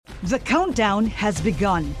The countdown has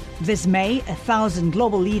begun. This May, 1,000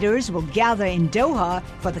 global leaders will gather in Doha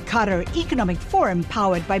for the Qatar Economic Forum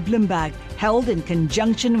powered by Bloomberg, held in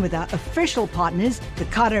conjunction with our official partners, the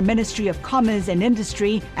Qatar Ministry of Commerce and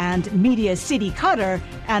Industry and Media City Qatar,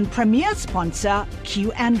 and premier sponsor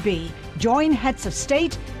QNB. Join heads of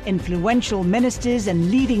state, influential ministers,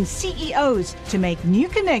 and leading CEOs to make new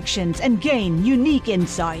connections and gain unique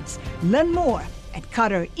insights. Learn more at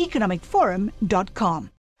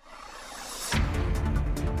QatarEconomicForum.com.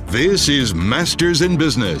 This is Masters in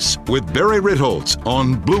Business with Barry Ritholtz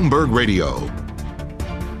on Bloomberg Radio.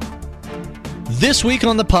 This week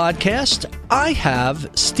on the podcast, I have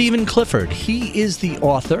Stephen Clifford. He is the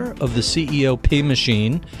author of The CEO Pay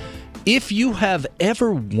Machine. If you have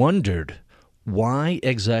ever wondered why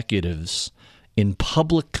executives in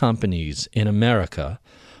public companies in America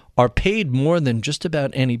are paid more than just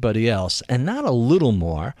about anybody else, and not a little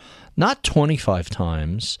more, not 25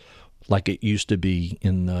 times, like it used to be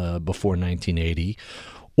in before 1980,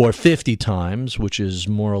 or 50 times, which is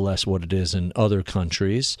more or less what it is in other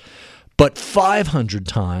countries, but 500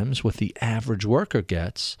 times what the average worker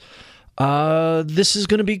gets. This is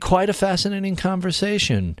going to be quite a fascinating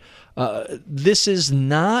conversation. This is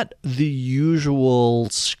not the usual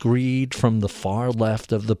screed from the far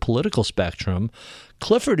left of the political spectrum.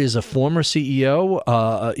 Clifford is a former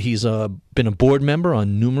CEO. He's been a board member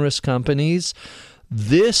on numerous companies.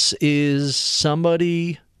 This is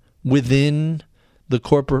somebody within the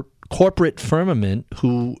corporate firmament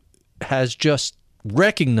who has just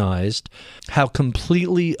recognized how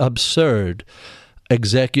completely absurd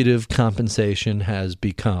executive compensation has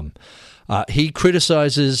become. He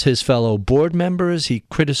criticizes his fellow board members. He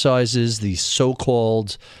criticizes the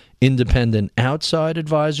so-called independent outside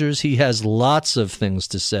advisors. He has lots of things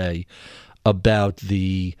to say about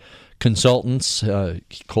the consultants.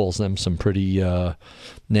 He calls them some pretty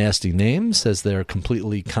nasty names, says they're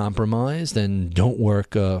completely compromised and don't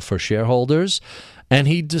work for shareholders. And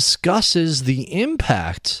he discusses the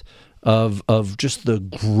impact of just the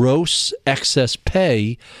gross excess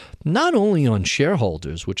pay, not only on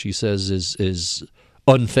shareholders, which he says is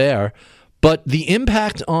unfair, but the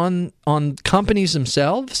impact on companies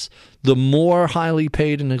themselves. The more highly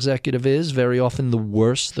paid an executive is, very often the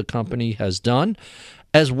worse the company has done,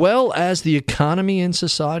 as well as the economy and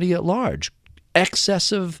society at large.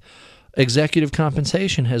 Excessive executive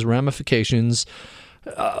compensation has ramifications.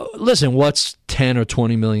 Listen, what's $10 or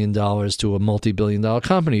 $20 million to a multi-billion-dollar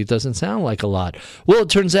company? It doesn't sound like a lot. Well, it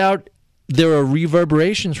turns out there are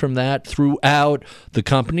reverberations from that throughout the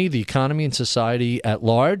company, the economy, and society at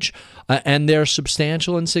large, and they're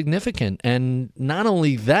substantial and significant. And not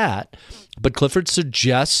only that, but Clifford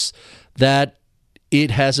suggests that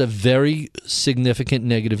it has a very significant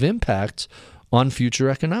negative impact on future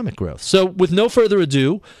economic growth. So with no further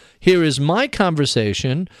ado, here is my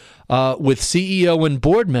conversation with CEO and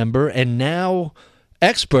board member and now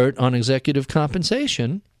expert on executive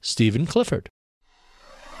compensation, Stephen Clifford.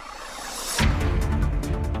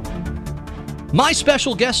 My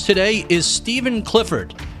special guest today is Stephen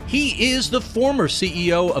Clifford. He is the former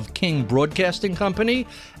CEO of King Broadcasting Company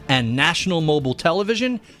and National Mobile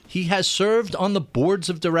Television. He has served on the boards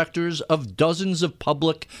of directors of dozens of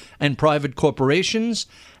public and private corporations,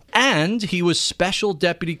 and he was special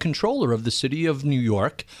deputy controller of the city of New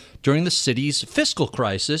York during the city's fiscal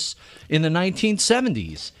crisis in the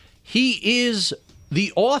 1970s. He is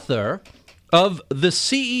the author of The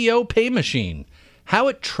CEO Pay Machine: How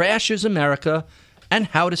It Trashes America and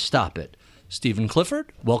How to Stop It. Stephen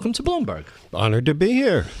Clifford, welcome to Bloomberg. Honored to be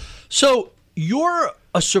here. So you're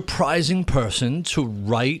a surprising person to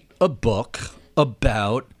write a book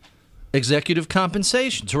about executive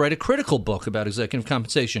compensation, to write a critical book about executive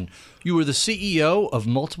compensation. You were the CEO of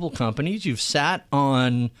multiple companies. You've sat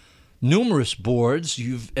on numerous boards.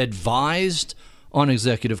 You've advised on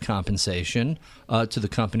executive compensation to the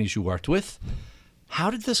companies you worked with.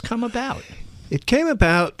 How did this come about? It came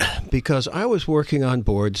about because I was working on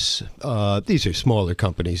boards. These are smaller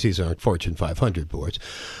companies. These aren't Fortune 500 boards.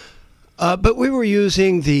 But we were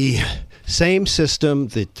using the same system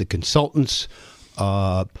that the consultants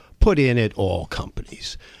put in at all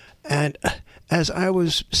companies. And as I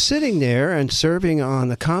was sitting there and serving on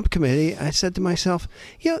the comp committee, I said to myself,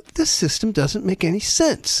 this system doesn't make any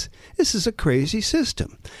sense. This is a crazy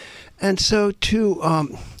system. And so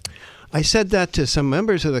I said that to some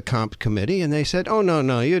members of the comp committee, and they said, oh,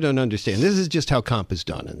 no, you don't understand. This is just how comp is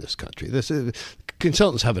done in this country.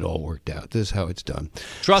 Consultants have it all worked out. This is how it's done.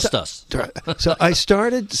 Trust us. So I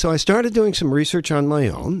started doing some research on my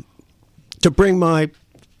own to bring my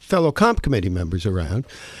fellow comp committee members around.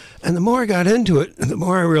 And the more I got into it, the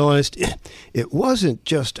more I realized it wasn't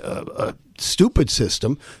just a stupid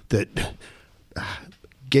system that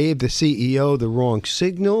gave the CEO the wrong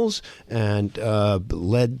signals and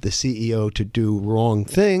led the CEO to do wrong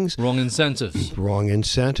things. Wrong incentives. Wrong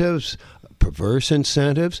incentives, perverse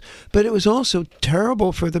incentives, but it was also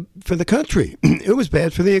terrible for the country. It was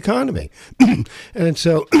bad for the economy. And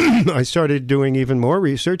so I started doing even more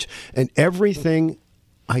research, and everything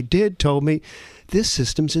I did told me this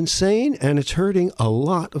system's insane and it's hurting a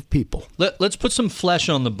lot of people. Let's put some flesh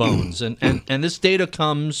on the bones. And this data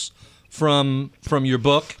comes from your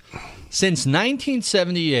book. Since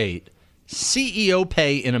 1978, CEO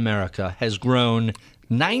pay in America has grown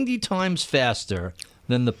 90 times faster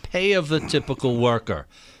than the pay of the typical worker.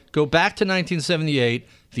 Go back to 1978,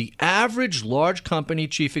 the average large company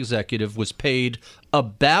chief executive was paid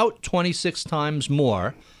about 26 times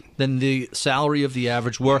more than the salary of the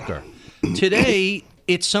average worker. Today,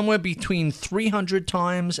 it's somewhere between 300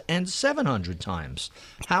 times and 700 times.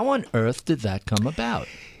 How on earth did that come about?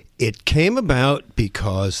 It came about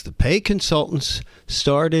because the pay consultants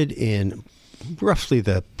started in roughly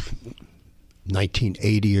the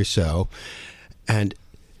 1980 or so, and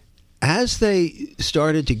as they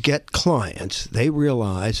started to get clients, they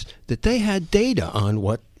realized that they had data on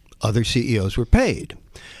what other CEOs were paid.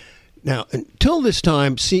 Now, until this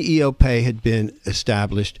time, CEO pay had been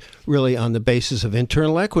established really on the basis of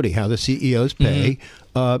internal equity, how the CEOs pay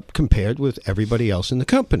compared with everybody else in the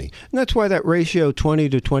company. And that's why that ratio 20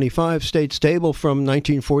 to 25 stayed stable from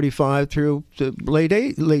 1945 through the late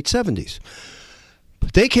 70s.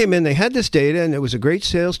 But they came in, they had this data, and it was a great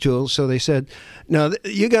sales tool, so they said, no,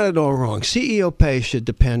 you got it all wrong. CEO pay should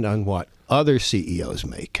depend on what other CEOs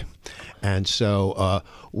make. And so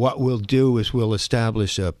what we'll do is we'll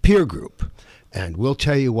establish a peer group, and we'll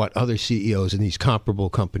tell you what other CEOs in these comparable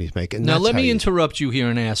companies make. And now, let me interrupt you here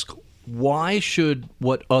and ask, why should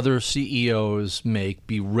what other CEOs make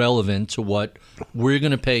be relevant to what we're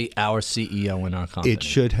going to pay our CEO in our company? It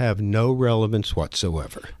should have no relevance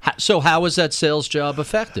whatsoever. So how is that sales job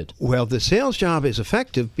affected? Well, the sales job is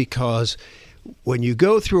effective because when you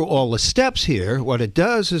go through all the steps here, what it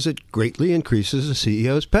does is it greatly increases the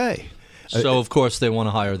CEO's pay. So, of course, they want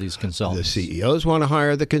to hire these consultants. The CEOs want to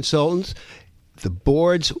hire the consultants. The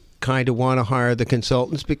boards kind of want to hire the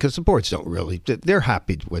consultants because the boards don't really. They're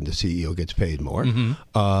happy when the CEO gets paid more.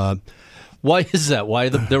 Mm-hmm. Why is that? Why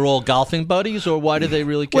they're all golfing buddies, or why do they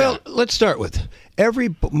really care? Well, let's start with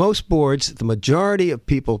most boards. The majority of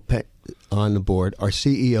people on the board are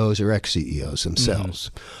CEOs or ex-CEOs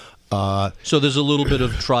themselves. Mm-hmm. So there's a little bit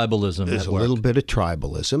of tribalism. There's a little bit of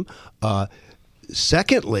tribalism.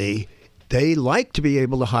 Secondly, they like to be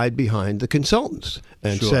able to hide behind the consultants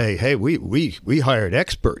and say, "Hey, we hired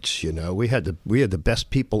experts. You know, we had the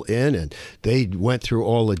best people in, and they went through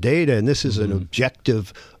all the data, and this is an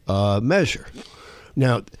objective measure."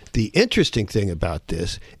 Now, the interesting thing about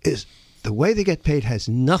this is the way they get paid has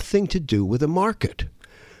nothing to do with the market.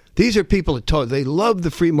 These are people that they love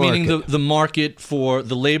the free market. Meaning the market for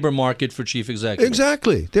the labor market for chief executives.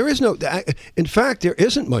 Exactly. There is no. In fact, there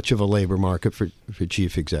isn't much of a labor market for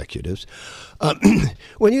chief executives.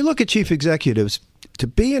 When you look at chief executives, to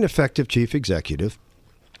be an effective chief executive,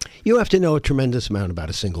 you have to know a tremendous amount about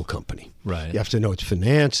a single company. Right. You have to know its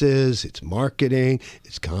finances, its marketing,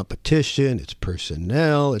 its competition, its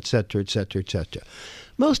personnel, et cetera, et cetera, et cetera.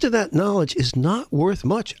 Most of that knowledge is not worth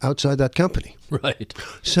much outside that company. Right.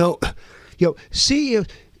 So, CEO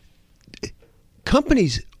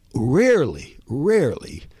companies rarely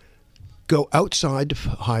go outside to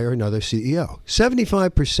hire another CEO.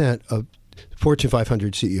 75% of Fortune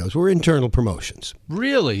 500 CEOs were internal promotions.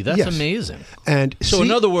 Really? That's amazing. And so,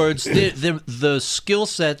 in other words, the skill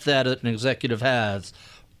set that an executive has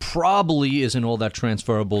probably isn't all that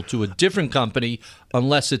transferable to a different company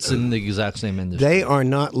unless it's in the exact same industry. They are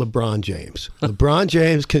not LeBron James. LeBron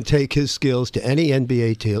James can take his skills to any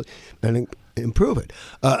NBA team and improve it.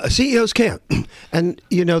 CEOs can't. And,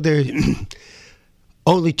 there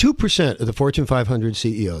only 2% of the Fortune 500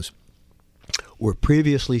 CEOs were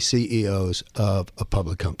previously CEOs of a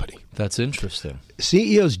public company. That's interesting.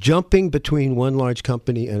 CEOs jumping between one large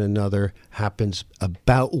company and another happens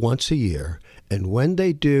about once a year. And when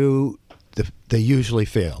they do, they usually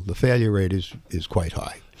fail. The failure rate is quite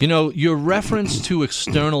high. Your reference to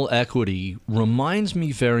external equity reminds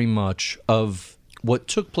me very much of what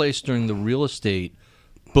took place during the real estate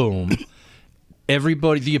boom.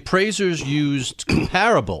 the appraisers used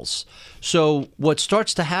comparables. So what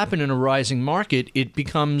starts to happen in a rising market, it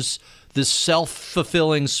becomes this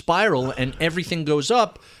self-fulfilling spiral, and everything goes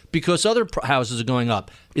up because other houses are going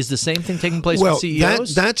up. Is the same thing taking place with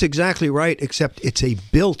CEOs? That's exactly right, except it's a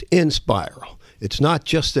built-in spiral. It's not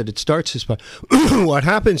just that it starts as what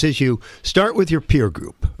happens is you start with your peer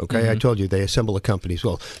group. Okay, I told you they assemble a company as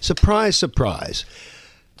well. Surprise, surprise.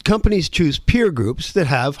 Companies choose peer groups that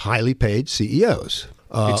have highly paid CEOs.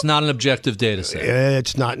 It's not an objective data set.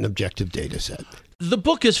 It's not an objective data set. The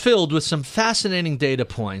book is filled with some fascinating data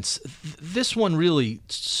points. This one really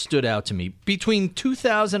stood out to me. Between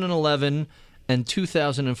 2011 and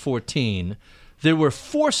 2014, there were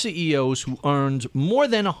 4 CEOs who earned more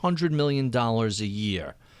than $100 million a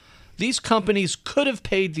year. These companies could have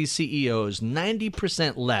paid these CEOs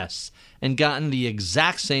 90% less and gotten the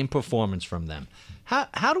exact same performance from them.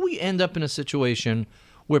 How do we end up in a situation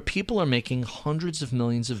where people are making hundreds of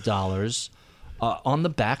millions of dollars on the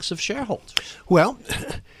backs of shareholders? Well,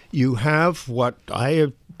 you have what I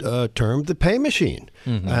have termed the pay machine.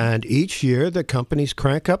 And each year the companies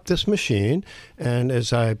crank up this machine. And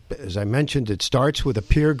as I mentioned, it starts with a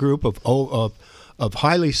peer group of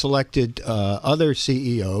highly selected other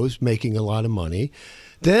CEOs making a lot of money.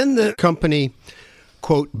 Then the company,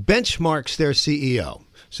 quote, benchmarks their CEO.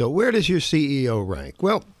 So where does your CEO rank?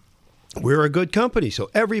 Well, we're a good company, so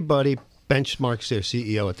everybody benchmarks their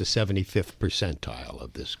CEO at the 75th percentile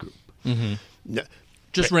of this group.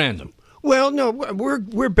 Just random. Well, no,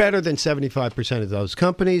 we're better than 75% of those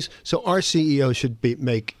companies, so our CEO should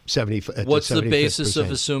make 70. What's the basis of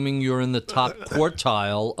assuming you're in the top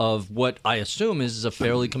quartile of what I assume is a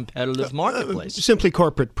fairly competitive marketplace? Simply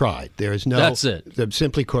corporate pride. There's no. That's it.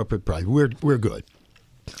 Simply corporate pride. We're good.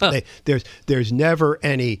 There's never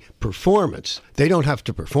any performance. They don't have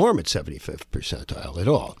to perform at 75th percentile at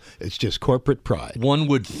all. It's just corporate pride. One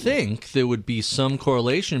would think there would be some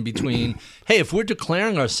correlation between, hey, if we're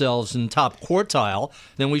declaring ourselves in top quartile,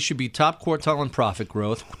 then we should be top quartile in profit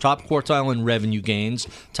growth, top quartile in revenue gains,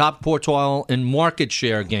 top quartile in market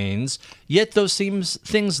share gains. Yet those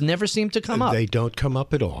things never seem to come up. They don't come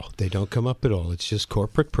up at all. It's just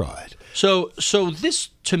corporate pride. So this,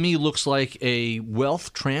 to me, looks like a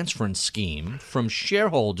wealth transference scheme from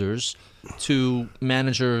shareholders to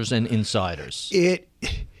managers and insiders.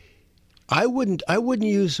 I wouldn't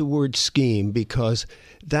use the word scheme, because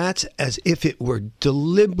that's as if it were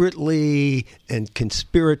deliberately and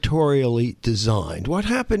conspiratorially designed. What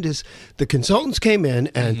happened is the consultants came in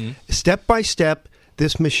and step by step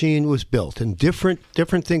this machine was built, and different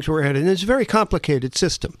things were added, and it's a very complicated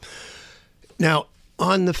system. Now,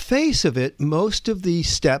 on the face of it, most of the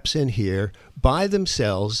steps in here by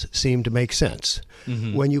themselves seem to make sense.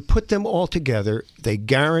 When you put them all together, they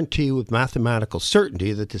guarantee with mathematical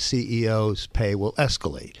certainty that the CEO's pay will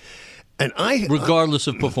escalate. And regardless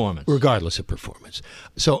of performance. Regardless of performance.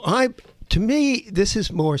 So to me, this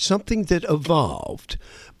is more something that evolved,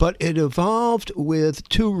 but it evolved with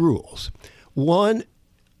 2 rules. One,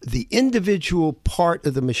 the individual part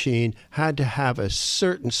of the machine had to have a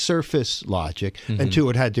certain surface logic, and 2,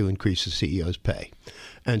 it had to increase the CEO's pay.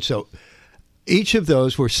 And so each of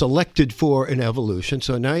those were selected for an evolution.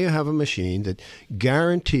 So now you have a machine that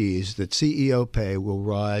guarantees that CEO pay will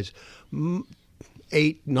rise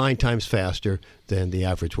 8-9 times faster than the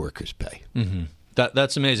average worker's pay.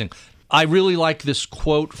 That's amazing. I really like this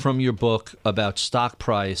quote from your book about stock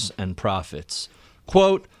price and profits.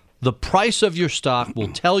 Quote, "The price of your stock will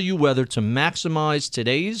tell you whether to maximize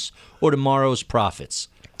today's or tomorrow's profits."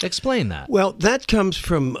 Explain that. Well, that comes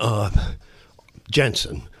from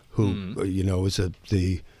Jensen, who was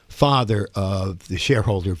the father of the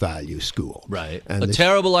shareholder value school. Right. And a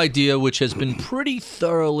terrible idea which has been pretty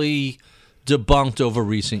thoroughly debunked over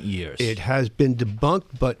recent years. It has been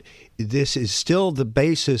debunked, but this is still the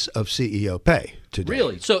basis of CEO pay today.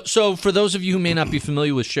 Really? So for those of you who may not be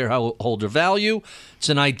familiar with shareholder value, it's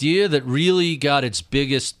an idea that really got its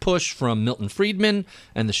biggest push from Milton Friedman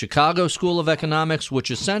and the Chicago School of Economics, which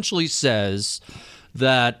essentially says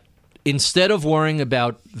that instead of worrying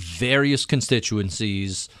about various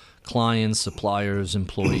constituencies, clients, suppliers,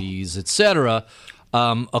 employees, etc.,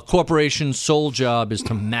 a corporation's sole job is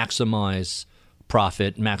to maximize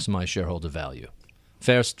profit, maximize shareholder value.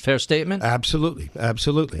 Fair statement? Absolutely.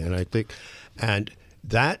 And I think, and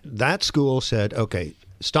that school said, okay,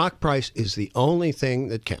 stock price is the only thing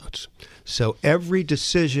that counts. So every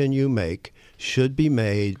decision you make should be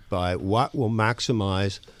made by what will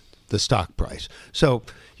maximize the stock price. So,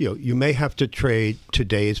 you may have to trade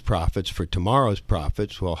today's profits for tomorrow's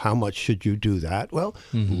profits. Well, how much should you do that? Well,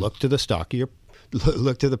 look to the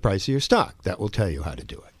price of your stock. That will tell you how to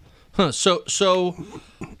do it. So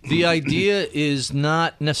the idea is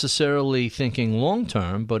not necessarily thinking long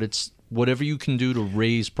term, but it's whatever you can do to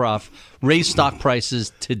raise stock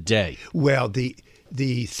prices today. Well, the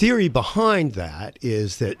theory behind that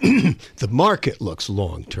is that the market looks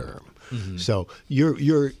long term. Mm-hmm. So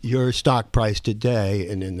your stock price today,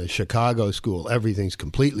 and in the Chicago school, everything's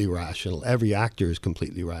completely rational. Every actor is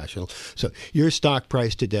completely rational. So your stock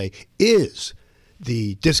price today is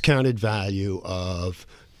the discounted value of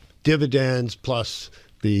dividends plus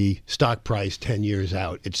the stock price 10 years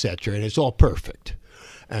out, et cetera, and it's all perfect.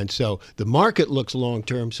 And so the market looks long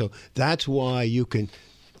term, so that's why you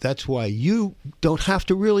don't have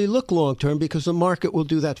to really look long term, because the market will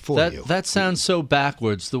do that for you. That sounds so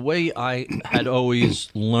backwards. The way I had always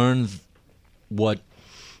learned what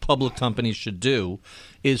public companies should do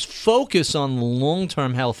is focus on the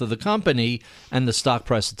long-term health of the company, and the stock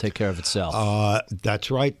price will take care of itself.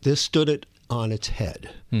 That's right. This stood it on its head.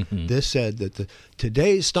 Mm-hmm. This said that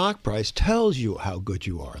today's stock price tells you how good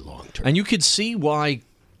you are long-term. And you could see why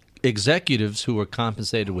executives who are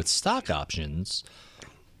compensated with stock options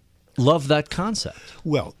love that concept.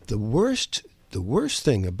 Well, the worst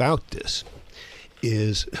thing about this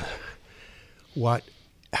is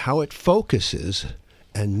how it focuses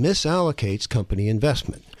and misallocates company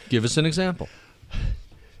investment. Give us an example.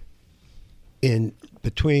 In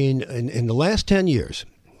the last 10 years,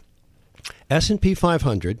 S&P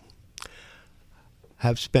 500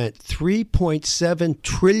 have spent $3.7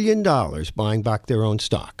 trillion buying back their own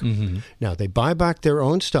stock. Mm-hmm. Now, they buy back their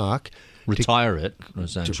own stock. Retire it,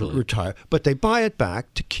 essentially. But they buy it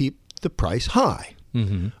back to keep the price high.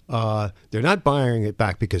 Mm-hmm. They're not buying it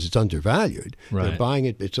back because it's undervalued. Right. They're buying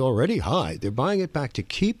it; it's already high. They're buying it back to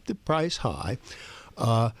keep the price high.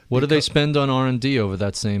 What do they spend on R&D over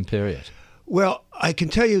that same period? Well, I can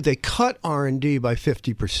tell you they cut R&D by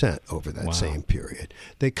 50% over that same period.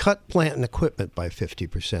 They cut plant and equipment by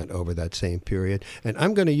 50% over that same period. And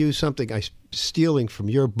I'm going to use something I'm stealing from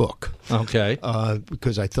your book. Okay.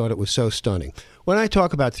 Because I thought it was so stunning. When I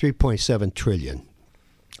talk about 3.7 trillion,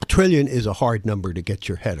 a trillion is a hard number to get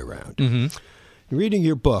your head around. Mm-hmm. Reading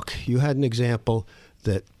your book, you had an example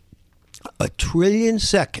that a trillion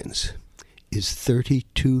seconds is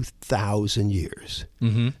 32,000 years.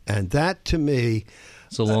 Mm-hmm. And that, to me,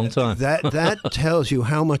 it's a long time. that tells you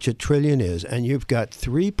how much a trillion is. And you've got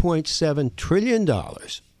 $3.7 trillion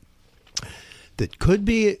that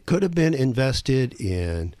could have been invested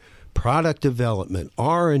in product development,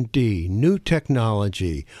 R&D, new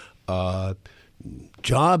technology,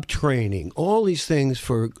 job training, all these things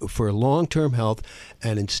for long-term health.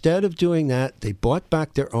 And instead of doing that, they bought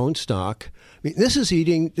back their own stock. I mean,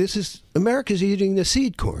 America's eating the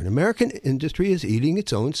seed corn. American industry is eating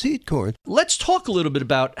its own seed corn. Let's talk a little bit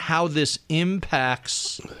about how this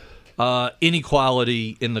impacts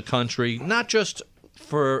inequality in the country, not just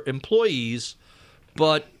for employees,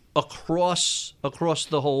 but across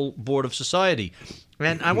the whole board of society.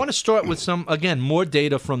 And I want to start with more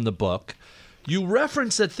data from the book. You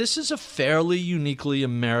reference that this is a fairly uniquely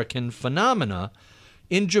American phenomena.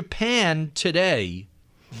 In Japan today,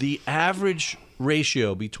 the average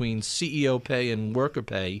ratio between CEO pay and worker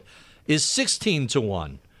pay is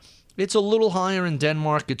 16-1. It's a little higher in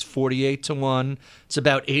Denmark. It's 48-1. It's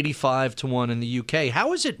about 85-1 in the UK.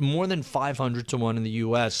 How is it more than 500-1 in the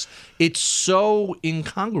US? It's so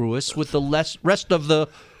incongruous with the rest of the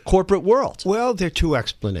corporate world. Well, there are two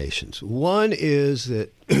explanations. One is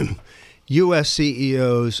that U.S.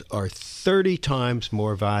 CEOs are 30 times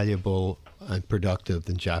more valuable and productive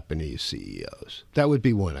than Japanese CEOs. That would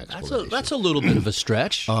be one explanation. That's a little bit of a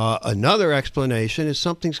stretch. Another explanation is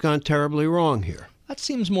something's gone terribly wrong here. That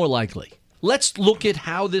seems more likely. Let's look at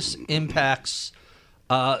how this impacts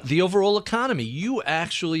the overall economy. You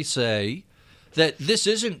actually say that this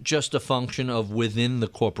isn't just a function of within the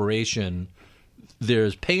corporation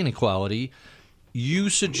there's pay inequality. You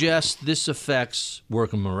suggest this affects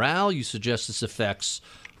worker morale. You suggest this affects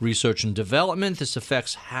research and development. This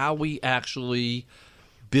affects how we actually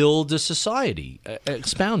build a society.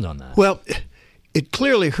 Expound on that. Well, it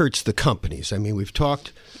clearly hurts the companies. I mean, we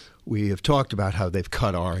have talked about how they've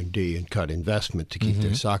cut R&D and cut investment to keep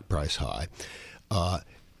their stock price high. And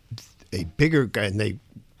they,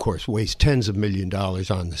 of course, waste tens of millions of dollars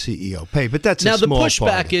on the CEO pay, but that's now a small the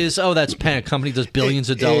pushback is, that's a company does billions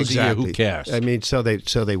of dollars a year. Who cares? I mean, so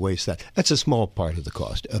they waste that. That's a small part of the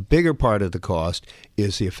cost. A bigger part of the cost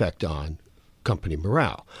is the effect on company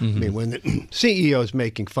morale. I mean, when the CEO is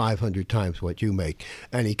making 500 times what you make,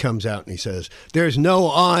 and he comes out and he says, "There's no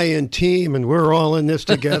I in team, and we're all in this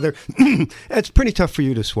together," it's pretty tough for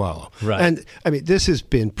you to swallow. Right. And I mean, this has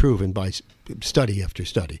been proven by study after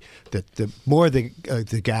study, that the more the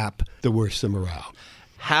gap, the worse the morale.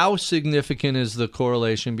 How significant is the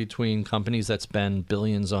correlation between companies that spend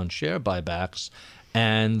billions on share buybacks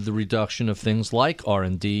and the reduction of things like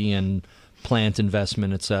R&D and plant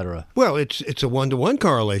investment, et cetera? Well, it's a 1-to-1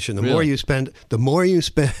 correlation. The Really? more you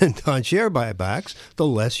spend on share buybacks, the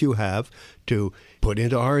less you have to put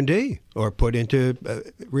into R&D or put into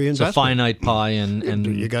reinvestment. It's a finite pie, and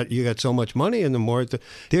you got so much money, and the more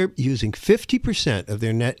they're using 50% of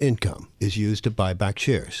their net income is used to buy back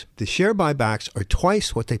shares. The share buybacks are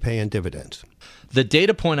twice what they pay in dividends. the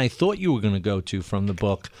data point I thought you were going to go to from the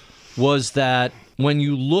book was that when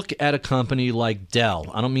you look at a company like Dell,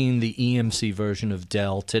 I don't mean the EMC version of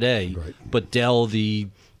Dell today, Right. but Dell, the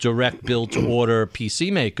direct build-to-order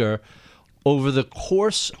PC maker, over the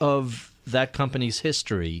course of that company's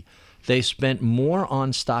history, they spent more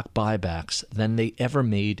on stock buybacks than they ever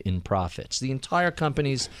made in profits. The entire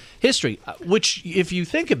company's history, which, if you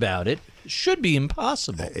think about it, should be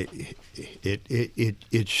impossible.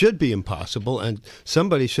 It should be impossible, and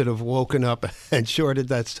somebody should have woken up and shorted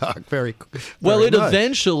that stock very Well, it much.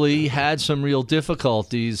 eventually had some real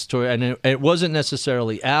difficulties, and it wasn't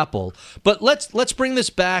necessarily Apple. But let's bring this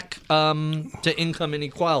back to income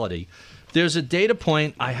inequality. There's a data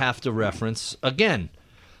point I have to reference again.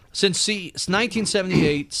 Since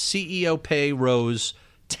 1978, CEO pay rose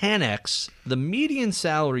 10x. The median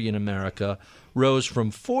salary in America rose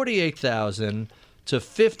from $48,000 to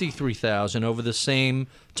 $53,000 over the same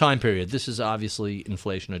time period. This is obviously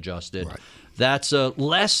inflation adjusted. Right. That's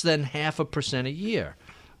less than 0.5% a year.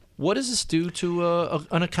 What does this do to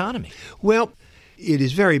an economy? Well, it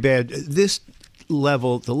is very bad.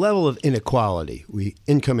 The level of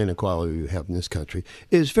income inequality we have in this country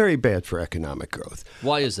is very bad for economic growth.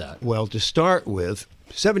 Why is that? Well, to start with,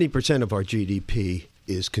 70% of our GDP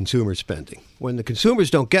is consumer spending. When the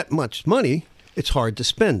consumers don't get much money, it's hard to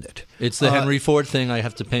spend it. It's the Henry Ford thing. I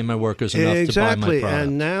have to pay my workers enough to buy my product.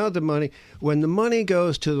 And now when the money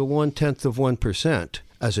goes to the 0.1%,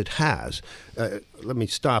 as it has, let me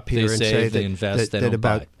stop here They and save, say they invest, they don't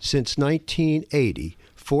buy. since 1980,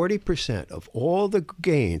 40% of all the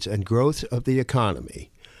gains and growth of the economy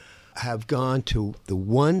have gone to the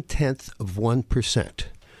 0.1%.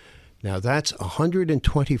 Now, that's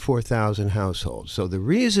 124,000 households. So the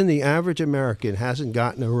reason the average American hasn't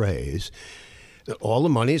gotten a raise, all the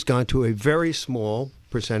money has gone to a very small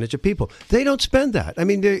percentage of people. They don't spend that. I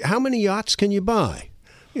mean, how many yachts can you buy?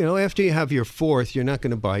 You know, after you have your fourth, you're not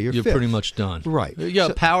going to buy your You're fifth. pretty much done. Right. Yeah,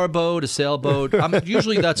 a powerboat, a sailboat.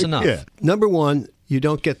 Usually that's enough. Yeah. Number one, you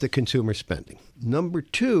don't get the consumer spending. Number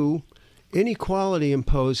two, inequality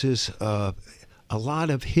imposes a lot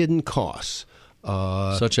of hidden costs.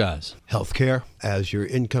 Such as? Healthcare. As your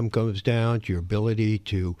income goes down, your ability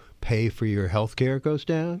to pay for your healthcare goes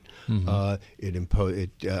down.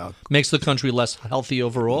 Mm-hmm. Makes the country less healthy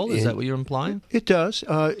overall? Is that what you're implying? It does.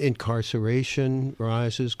 Incarceration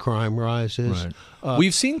rises, crime rises. Right.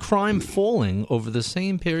 We've seen crime falling over the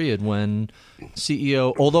same period when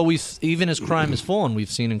although even as crime has fallen,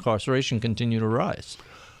 we've seen incarceration continue to rise.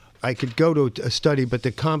 I could go to a study, but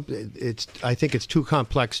I think it's too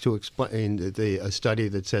complex to explain a study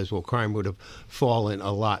that says, well, crime would have fallen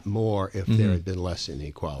a lot more if there had been less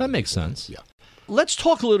inequality. That makes sense. Yeah. Let's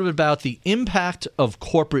talk a little bit about the impact of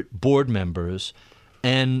corporate board members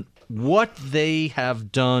and what they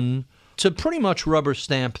have done to pretty much rubber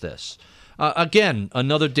stamp this. Again,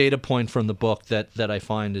 another data point from the book that I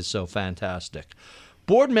find is so fantastic.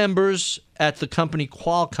 Board members at the company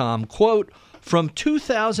Qualcomm, quote, from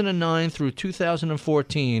 2009 through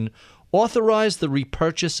 2014, authorized the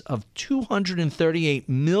repurchase of 238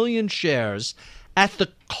 million shares at the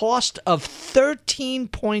cost of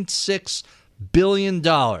 $13.6 billion.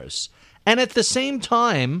 And at the same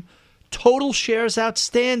time, total shares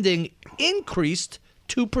outstanding increased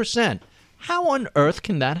 2%. How on earth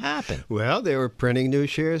can that happen? Well, they were printing new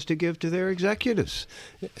shares to give to their executives.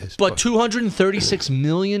 But 236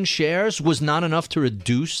 million shares was not enough to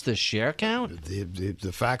reduce the share count?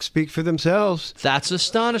 The facts speak for themselves. That's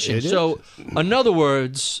astonishing. It is. So, in other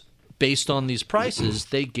words, based on these prices,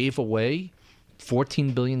 they gave away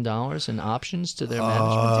 $14 billion in options to their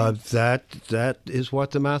management team? That is what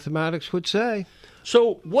the mathematics would say.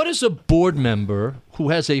 So what is a board member who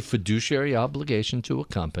has a fiduciary obligation to a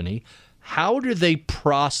company? How do they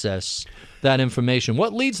process that information?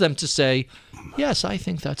 What leads them to say, yes, I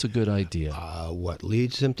think that's a good idea? What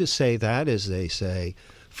leads them to say that is they say,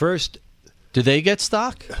 first, Do they get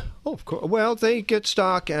stock? oh, of course. Well, they get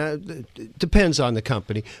stock. Depends on the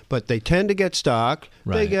company, but they tend to get stock.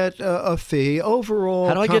 Right. They get a fee. Overall,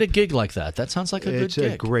 How do I get a gig like that? That sounds like a good it's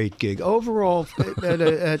gig. a great gig. Overall,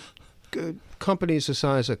 at companies the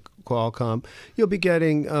size of Qualcomm, you'll be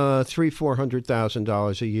getting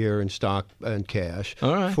 $300,000-$400,000 a year in stock and cash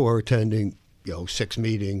for attending 6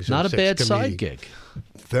 meetings. Not a bad committees. Side gig.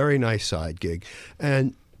 Very nice side gig.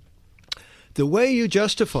 And the way you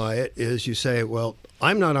justify it is you say, well,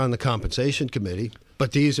 I'm not on the compensation committee,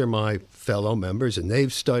 but these are my fellow members, and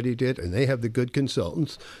they've studied it, and they have the good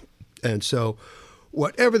consultants. And so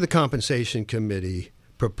whatever the compensation committee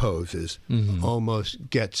proposes almost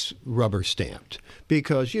gets rubber stamped,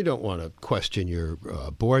 because you don't want to question your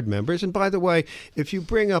board members. And by the way, if you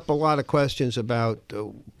bring up a lot of questions about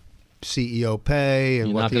CEO pay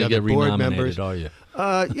and what the other board members, are you?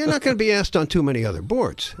 You're not going to be asked on too many other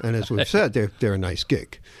boards. And as we've said, they're a nice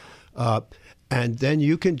gig. And then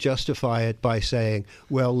you can justify it by saying,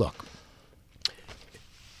 well, look,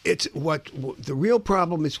 it's what the real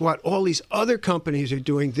problem is what all these other companies are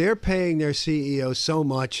doing. They're paying their CEOs so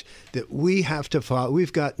much that we have to follow.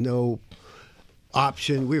 We've got no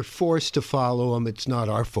option. We're forced to follow them. It's not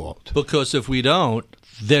our fault. Because if we don't,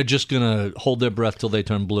 they're just going to hold their breath till they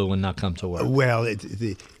turn blue and not come to work. Well,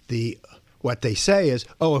 what they say is,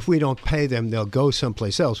 if we don't pay them, they'll go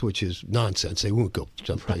someplace else, which is nonsense. They won't go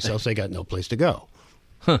someplace else. They got no place to go.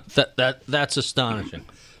 That's astonishing.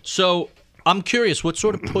 So I'm curious, what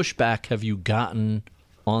sort of pushback have you gotten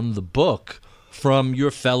on the book from your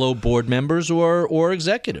fellow board members or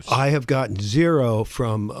executives? I have gotten zero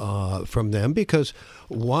from them, because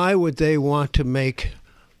why would they want to make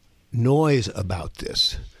noise about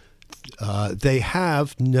this? They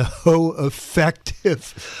have no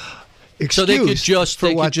effective excuse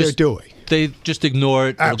for what they're doing. They just ignore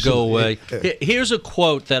it. It'll go away. Absolutely. Here's a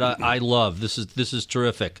quote that I love. This is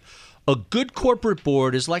terrific. A good corporate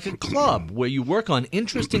board is like a club where you work on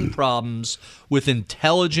interesting problems with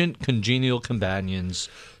intelligent, congenial companions.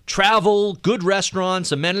 Travel, good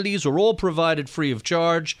restaurants, amenities are all provided free of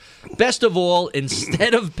charge. Best of all,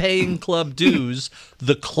 instead of paying club dues,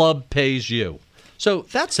 the club pays you. So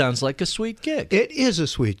that sounds like a sweet gig. It is a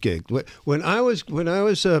sweet gig. When I was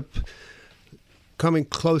coming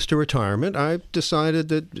close to retirement, I decided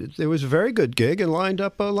that there was a very good gig and lined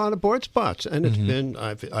up a lot of board spots. And it's been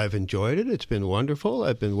I've enjoyed it. It's been wonderful.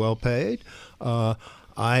 I've been well paid.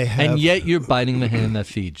 And yet you're biting the hand that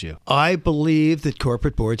feeds you. I believe that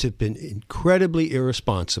corporate boards have been incredibly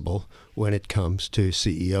irresponsible when it comes to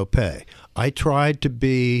CEO pay. I tried to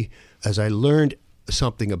be, as I learned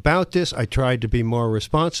something about this, I tried to be more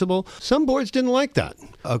responsible. Some boards didn't like that.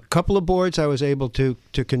 A couple of boards I was able to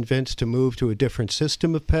convince to move to a different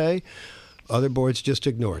system of pay. Other boards just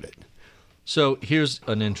ignored it. So here's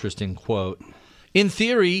an interesting quote. In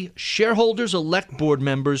theory, shareholders elect board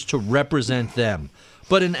members to represent them.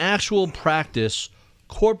 But in actual practice,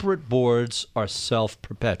 corporate boards are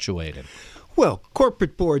self-perpetuating. Well,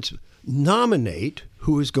 corporate boards nominate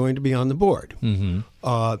who is going to be on the board.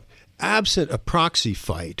 Absent a proxy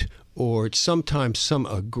fight or sometimes some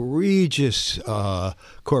egregious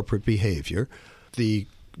corporate behavior, the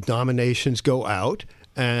nominations go out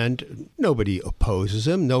and nobody opposes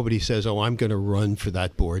them. Nobody says, I'm going to run for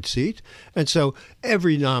that board seat. And so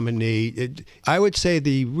every nominee, I would say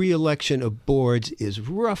the re-election of boards is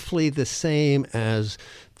roughly the same as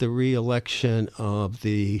the re-election of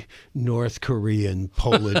the North Korean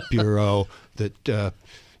Politburo that,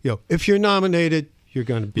 if you're nominated, you're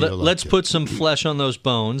going to be elected. Let's put some flesh on those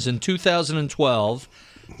bones. In 2012,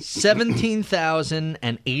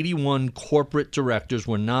 17,081 corporate directors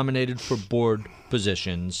were nominated for board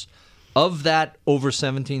positions. Of that over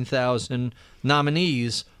 17,000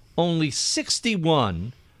 nominees, only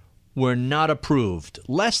 61 were not approved,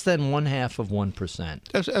 less than 0.5%.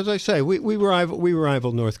 As I say, we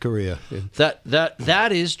rival North Korea.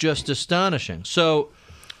 That is just astonishing. So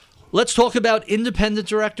let's talk about independent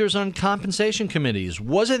directors on compensation committees.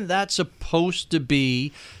 Wasn't that supposed to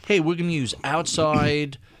be, hey, we're going to use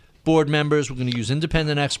outside board members, we're going to use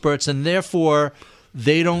independent experts, and therefore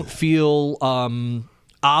they don't feel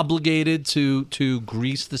obligated to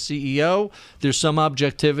grease the CEO? There's some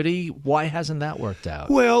objectivity. Why hasn't that worked out?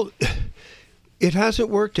 Well, it hasn't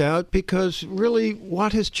worked out because really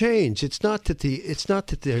what has changed? It's not that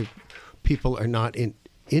the people are not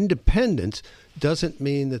independent. Doesn't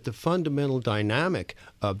mean that the fundamental dynamic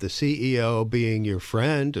of the CEO being your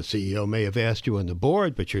friend, the CEO may have asked you on the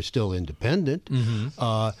board, but you're still independent.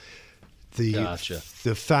 Gotcha.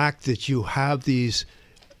 The fact that you have these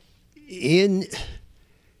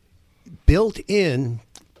built-in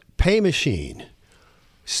pay machine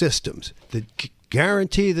systems that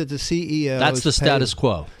guarantee that the CEO. That's the status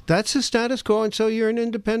quo. That's the status quo, and so you're an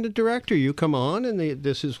independent director. You come on, and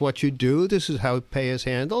this is what you do. This is how pay is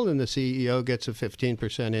handled, and the CEO gets a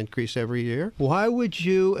 15% increase every year. Why would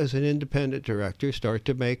you, as an independent director, start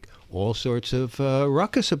to make all sorts of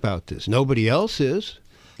ruckus about this? Nobody else is.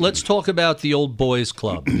 Let's talk about the Old Boys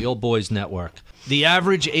Club, the Old Boys Network. The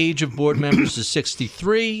average age of board members is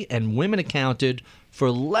 63, and women accounted for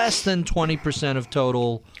less than 20% of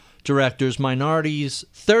total directors, minorities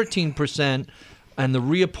 13%, and the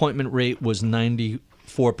reappointment rate was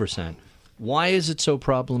 94%. Why is it so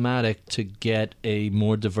problematic to get a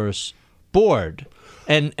more diverse board?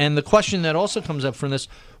 And the question that also comes up from this,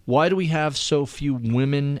 why do we have so few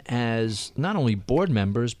women as not only board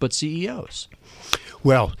members but CEOs?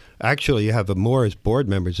 Well, actually, you have more as board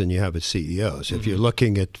members than you have as CEOs. Mm-hmm. If you're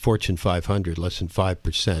looking at Fortune 500, less than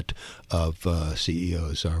 5% of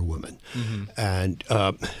CEOs are women. Mm-hmm. And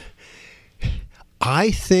I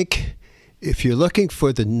think if you're looking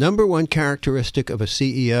for the number one characteristic of a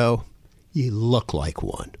CEO, you look like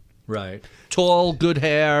one. Right. Tall, good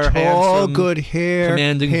hair, handsome, good hair,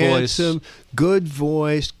 commanding handsome, voice, good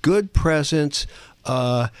voice, good presence.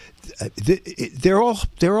 They're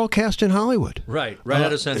all cast in Hollywood. Right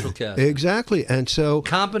out of Central Cast. Exactly. And so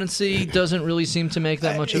competency doesn't really seem to make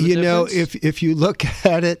that much of a difference. You know, if you look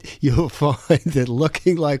at it, you'll find that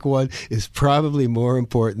looking like one is probably more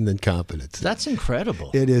important than competency. That's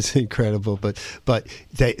incredible. It is incredible, but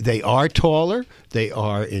they are taller. They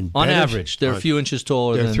are in on average. They're a few inches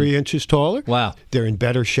taller. They're 3 inches taller. Wow. They're in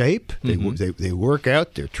better shape. Mm-hmm. They work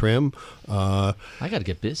out. They're trim. I got to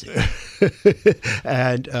get busy.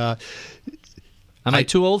 And am I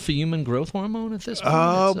too old for human growth hormone at this point?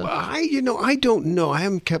 I don't know. I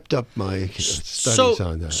haven't kept up my studies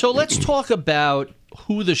on that. So let's talk about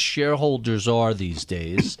who the shareholders are these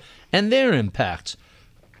days and their impact.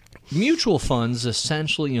 Mutual funds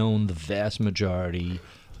essentially own the vast majority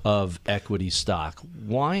of equity stock.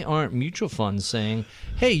 Why aren't mutual funds saying,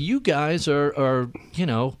 "Hey, you guys are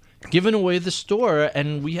giving away the store,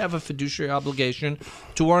 and we have a fiduciary obligation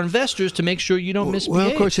to our investors to make sure you don't misbehave"? Well,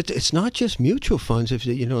 of course, it's not just mutual funds. If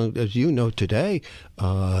as you know today,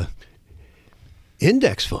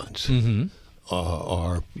 index funds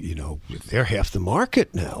are they're half the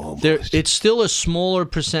market now. Almost. It's still a smaller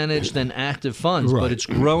percentage than active funds, but it's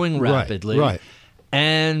growing rapidly. Right.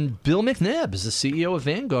 And Bill McNabb is the CEO of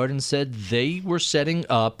Vanguard and said they were setting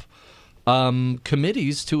up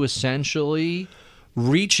committees to essentially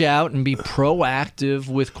reach out and be proactive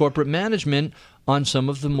with corporate management on some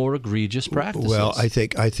of the more egregious practices. Well, I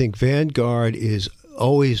think Vanguard is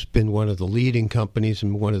always been one of the leading companies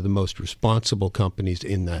and one of the most responsible companies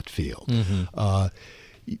in that field. Mm-hmm.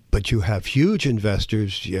 But you have huge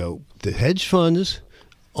investors. The hedge funds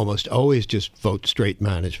almost always just vote straight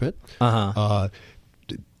management.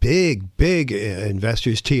 Big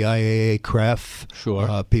investors, TIAA, CREF,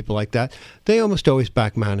 sure. People like that, they almost always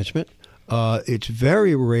back management. It's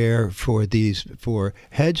very rare for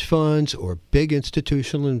hedge funds or big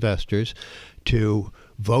institutional investors to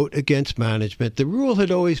vote against management. The rule had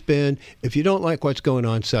always been, if you don't like what's going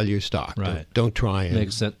on, sell your stock. Right. Don't try and...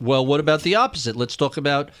 Makes sense. Well, what about the opposite? Let's talk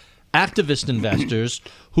about activist investors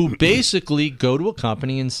who basically go to a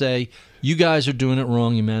company and say, you guys are doing it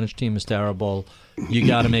wrong, your managed team is terrible, you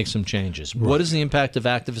got to make some changes. Right. What is the impact of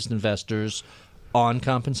activist investors on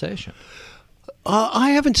compensation?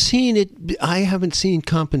 I haven't seen it. I haven't seen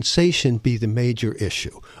compensation be the major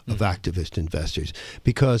issue of activist investors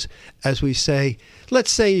because, as we say,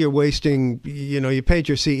 let's say you're wasting. You paid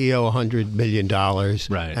your CEO $100 million,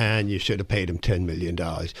 right, and you should have paid him $10 million.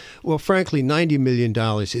 Well, frankly, $90 million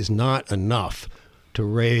is not enough to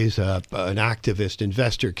raise an activist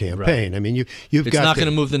investor campaign. Right. I mean, you've it's got not going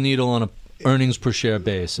to move the needle on a earnings per share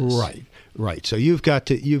basis. Right. So you've got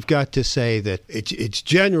to say that it's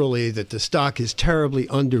generally that the stock is terribly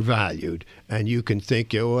undervalued, and you can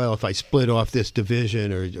think, well, if I split off this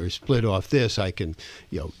division or split off this, I can,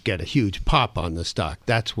 get a huge pop on the stock.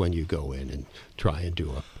 That's when you go in and try and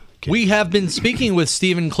do a. We have been speaking with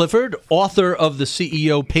Stephen Clifford, author of The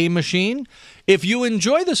CEO Pay Machine. If you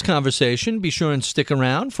enjoy this conversation, be sure and stick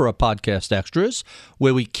around for our podcast extras,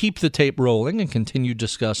 where we keep the tape rolling and continue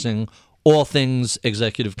discussing all things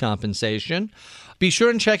executive compensation. Be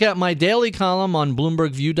sure and check out my daily column on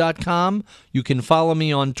BloombergView.com. You can follow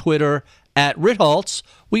me on Twitter @Ritholtz.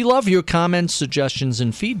 We love your comments, suggestions,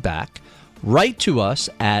 and feedback. Write to us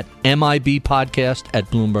at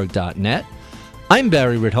mibpodcast@Bloomberg.net. I'm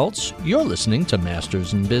Barry Ritholtz. You're listening to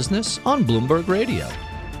Masters in Business on Bloomberg Radio.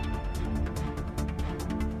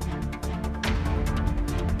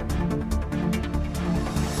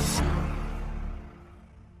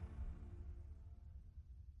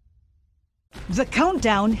 The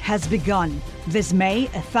countdown has begun. This May,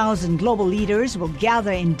 1,000 global leaders will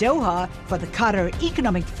gather in Doha for the Qatar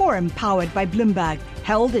Economic Forum powered by Bloomberg,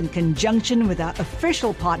 held in conjunction with our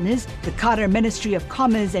official partners, the Qatar Ministry of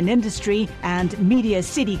Commerce and Industry and Media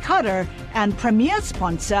City Qatar, and premier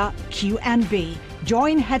sponsor QNB.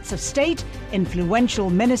 Join heads of state, influential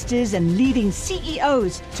ministers, and leading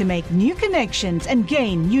CEOs to make new connections and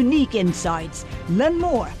gain unique insights. Learn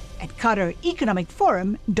more at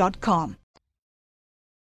QatarEconomicForum.com.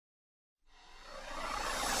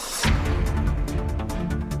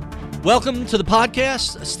 Welcome to the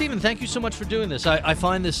podcast. Stephen, thank you so much for doing this. I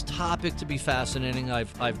find this topic to be fascinating.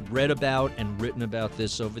 I've read about and written about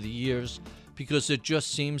this over the years because it just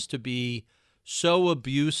seems to be so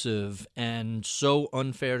abusive and so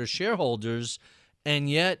unfair to shareholders, and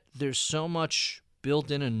yet there's so much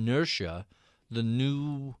built-in inertia. The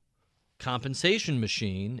new compensation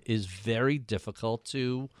machine is very difficult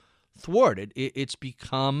to thwart. It's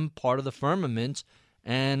become part of the firmament,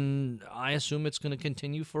 and I assume it's going to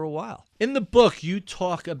continue for a while. In the book, you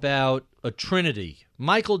talk about a trinity,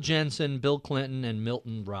 Michael Jensen, Bill Clinton, and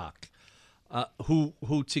Milton Rock, who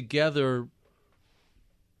together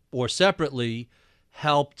or separately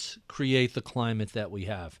helped create the climate that we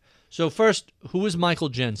have. So first, who is Michael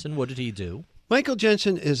Jensen? What did he do? Michael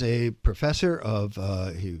Jensen is a professor of,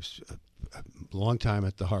 he was a long time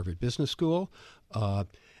at the Harvard Business School.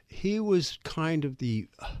 He was kind of the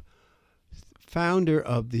founder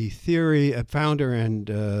of the theory, founder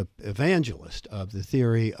and evangelist of the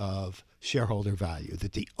theory of shareholder value,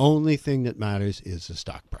 that the only thing that matters is the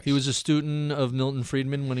stock price. He was a student of Milton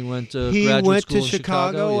Friedman when he went to graduate school in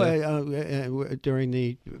Chicago. Yeah. During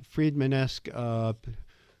the Friedman-esque, the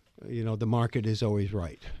market is always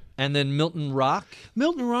right. And then Milton Rock?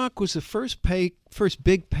 Milton Rock was the first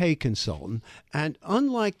big pay consultant, and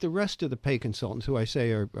unlike the rest of the pay consultants, who I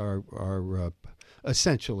say are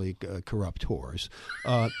essentially corrupt whores.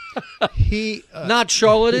 He not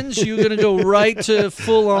charlatans. You're going to go right to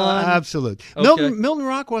full on. Absolutely. Okay. Milton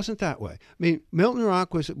Rock wasn't that way. I mean, Milton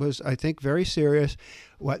Rock was I think very serious.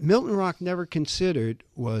 What Milton Rock never considered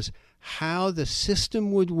was how the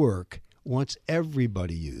system would work once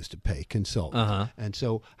everybody used a pay consultant, and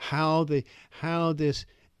so how this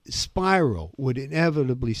spiral would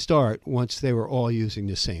inevitably start once they were all using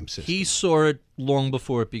the same system. He saw it long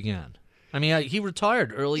before it began. I mean, he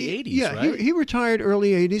retired early 80s, yeah, right? He retired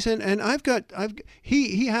early 80s, and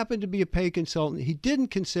he happened to be a pay consultant. He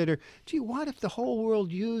didn't consider, gee, what if the whole world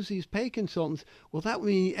used these pay consultants? Well, that would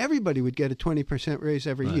mean everybody would get a 20% raise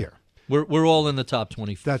every year. We're all in the top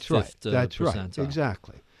 25th. That's right. That's percentile. Right.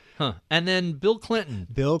 Exactly. Huh. And then Bill Clinton.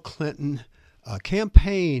 Bill Clinton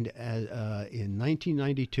campaigned in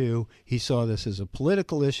 1992. He saw this as a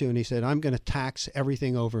political issue, and he said, I'm going to tax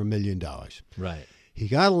everything over $1 million. Right. He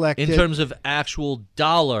got elected. In terms of actual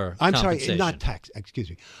dollar compensation. Sorry, not tax. Excuse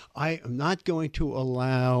me. I am not going to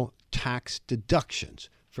allow tax deductions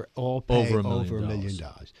for all pay over $1 million.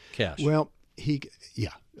 Cash. Well,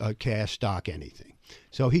 cash, stock, anything.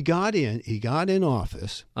 So he got in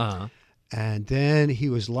office, and then he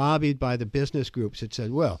was lobbied by the business groups that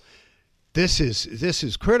said, well, this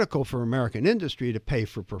is critical for American industry to pay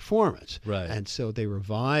for performance. Right. And so they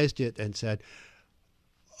revised it and said,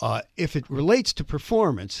 if it relates to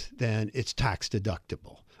performance, then it's tax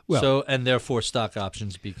deductible. Well, and therefore stock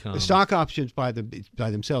options become stock options by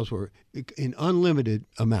themselves were in unlimited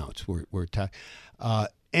amounts were tax. So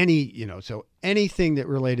anything that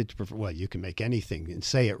related to performance, you can make anything and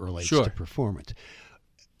say it relates to performance.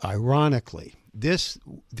 Ironically, this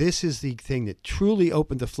is the thing that truly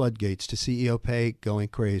opened the floodgates to CEO pay going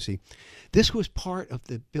crazy. This was part of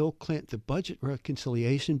the Bill Clinton, the budget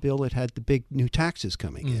reconciliation bill that had the big new taxes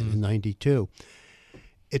coming in 92.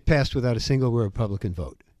 It passed without a single Republican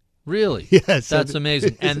vote. Really? Yes. That's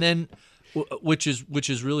amazing. And then, which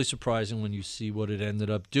is really surprising when you see what it ended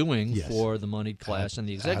up doing for the moneyed class and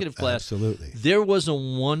the executive class. Absolutely. There was a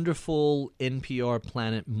wonderful NPR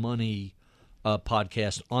Planet Money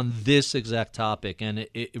podcast on this exact topic, and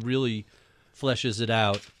it really fleshes it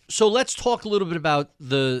out. So let's talk a little bit about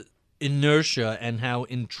the inertia and how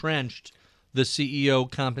entrenched the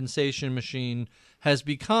CEO compensation machine has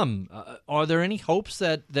become. Are there any hopes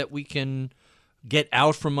that we can get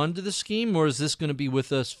out from under the scheme, or is this going to be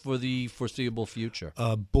with us for the foreseeable future?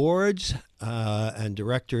 Boards and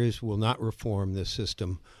directors will not reform this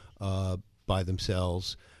system by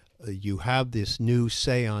themselves. You have this new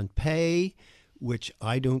say on pay, which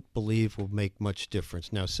I don't believe will make much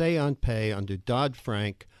difference. Now, say on pay under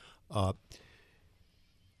Dodd-Frank, at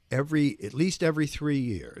least every 3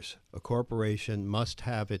 years, a corporation must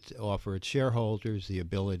offer its shareholders the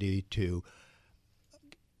ability to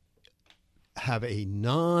have a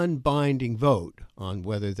non-binding vote on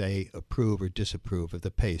whether they approve or disapprove of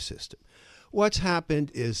the pay system. What's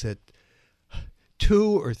happened is that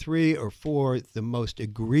 2 or 3 or 4 the most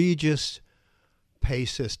egregious pay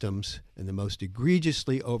systems and the most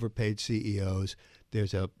egregiously overpaid CEOs,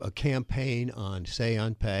 there's a campaign on Say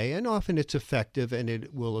on Pay, and often it's effective and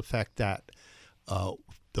it will affect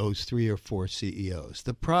those 3 or 4 CEOs.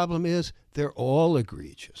 The problem is they're all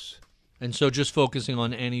egregious. And so just focusing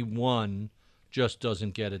on any one just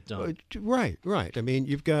doesn't get it done. Right. I mean,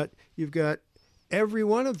 you've got every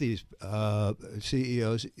one of these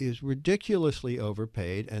CEOs is ridiculously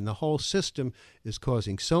overpaid, and the whole system is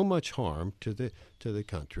causing so much harm to the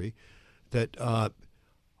country that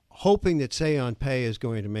hoping that Say on Pay is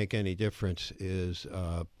going to make any difference is,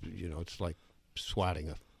 it's like swatting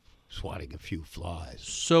a few flies.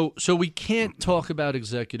 So we can't talk about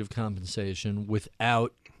executive compensation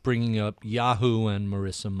without bringing up Yahoo and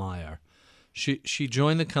Marissa Mayer. She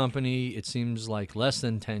joined the company, it seems like less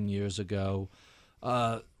than 10 years ago.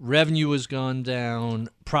 Revenue has gone down,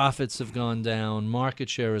 profits have gone down, market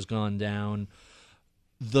share has gone down.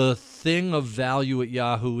 The thing of value at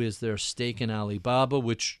Yahoo is their stake in Alibaba,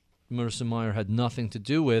 which Marissa Mayer had nothing to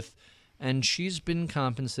do with, and she's been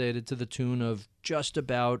compensated to the tune of just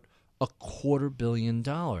about $250 million.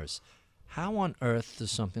 How on earth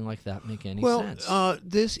does something like that make any sense? Well,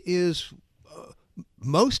 this is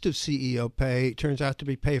most of CEO pay turns out to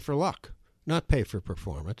be pay for luck, not pay for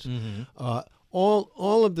performance. Mm-hmm.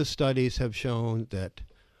 All of the studies have shown that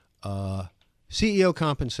CEO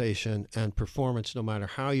compensation and performance, no matter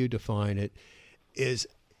how you define it, is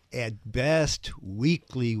at best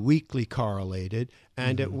weakly correlated,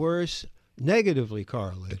 and at worst negatively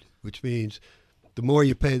correlated, which means the more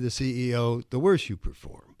you pay the CEO, the worse you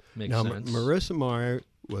perform. Makes now, sense. Marissa Mayer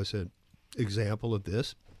was an example of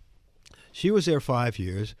this. She was there 5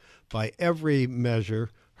 years. By every measure,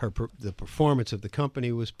 the performance of the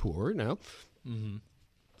company was poor. Now,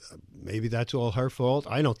 maybe that's all her fault.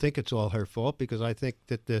 I don't think it's all her fault, because I think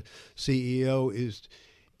that the CEO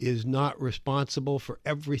is not responsible for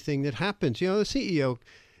everything that happens. The CEO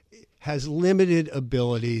has limited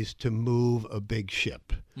abilities to move a big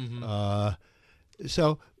ship.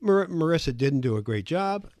 So Marissa didn't do a great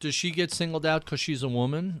job. Does she get singled out because she's a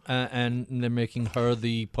woman and they're making her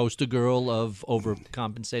the poster girl of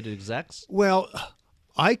overcompensated execs? Well,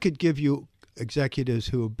 I could give you executives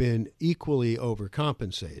who have been equally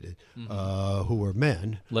overcompensated, who are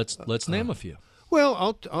men. Let's name a few.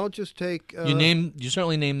 Well, I'll just take. You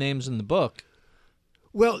certainly name names in the book.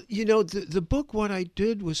 Well, the book. What I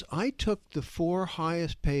did was I took the 4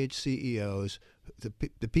 highest paid CEOs.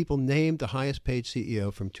 The people named the highest paid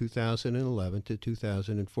CEO from 2011 to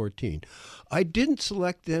 2014. I didn't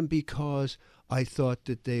select them because I thought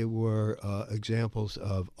that they were examples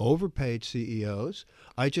of overpaid CEOs.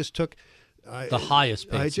 I just took the highest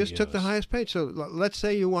paid. I just CEOs. took the highest paid. So let's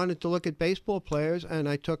say you wanted to look at baseball players, and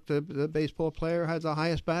I took the baseball player had the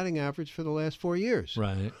highest batting average for the last 4 years.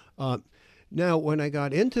 Right. Now, when I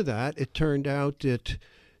got into that, it turned out that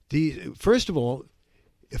first of all,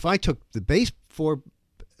 if I took the 4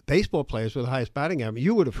 baseball players with the highest batting average,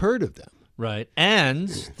 you would have heard of them. Right. And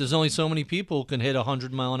there's only so many people who can hit a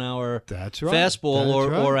 100-mile-an-hour fastball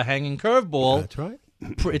or a hanging curveball. That's right.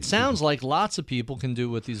 It sounds like lots of people can do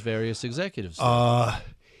what these various executives do.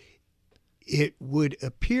 It would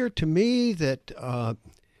appear to me that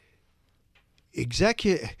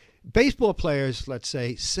baseball players, let's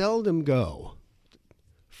say, seldom go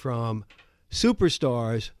from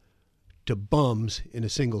superstars to bums in a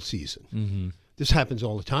single season. Mm-hmm. This happens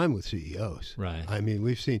all the time with CEOs. Right. I mean,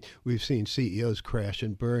 we've seen CEOs crash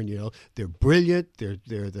and burn. They're brilliant. They're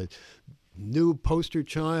the new poster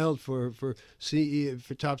child for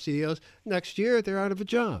top CEOs. Next year, they're out of a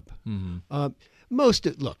job. Mm-hmm.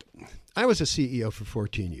 Look, I was a CEO for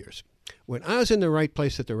 14 years. When I was in the right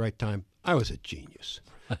place at the right time, I was a genius.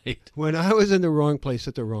 Right. When I was in the wrong place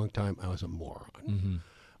at the wrong time, I was a moron. Mm-hmm.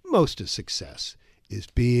 Most of success is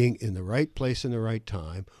being in the right place in the right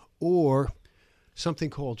time, or something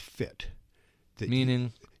called fit.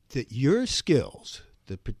 Meaning? That your skills,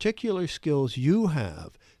 the particular skills you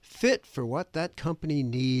have, fit for what that company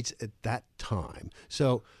needs at that time.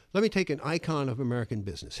 So let me take an icon of American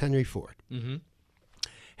business, Henry Ford. Mm-hmm.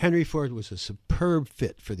 Henry Ford was a superb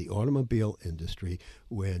fit for the automobile industry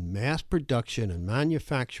when mass production and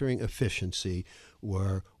manufacturing efficiency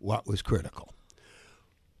were what was critical.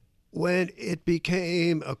 When it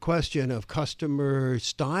became a question of customer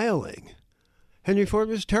styling, Henry Ford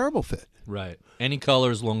was a terrible fit. Right. Any color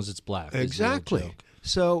as long as it's black. Exactly.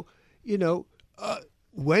 So,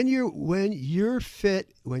 when you're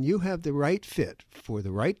fit, when you have the right fit for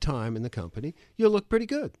the right time in the company, you'll look pretty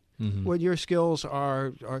good. When your skills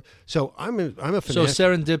are so I'm a So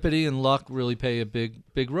serendipity and luck really play a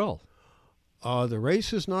big role. The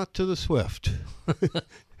race is not to the swift.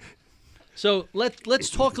 So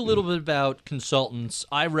let's talk a little bit about consultants.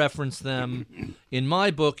 I reference them in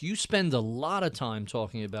my book. You spend a lot of time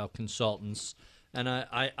talking about consultants, and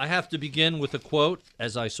I have to begin with a quote,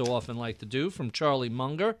 as I so often like to do, from Charlie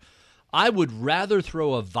Munger. I would rather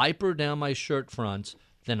throw a viper down my shirt front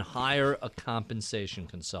than hire a compensation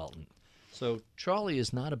consultant. So Charlie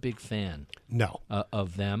is not a big fan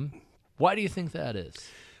of them. Why do you think that is?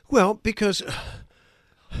 Well, because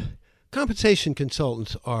compensation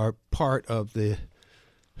consultants are part of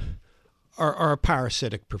are a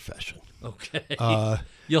parasitic profession. Okay.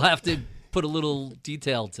 You'll have to put a little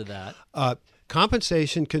detail to that.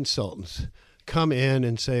 Compensation consultants come in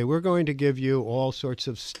and say, we're going to give you all sorts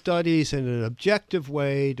of studies in an objective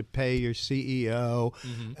way to pay your CEO,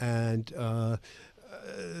 and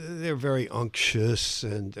they're very unctuous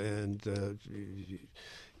and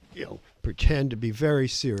pretend to be very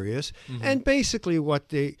serious. And basically what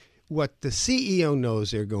the CEO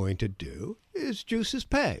knows they're going to do is juice his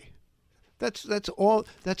pay. That's all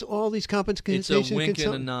these compensation It's a wink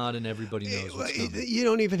and a nod, and everybody knows what's coming. You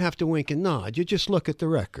don't even have to wink and nod. You just look at the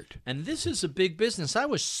record. And this is a big business. I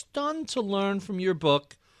was stunned to learn from your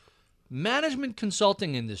book, management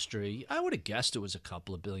consulting industry. I would have guessed it was a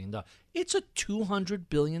couple of $2 billion. It's a $200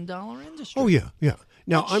 billion industry. Oh yeah.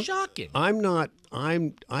 Now That's shocking. I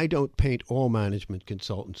don't paint all management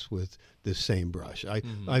consultants with the same brush.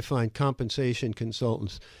 I find compensation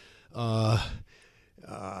consultants. How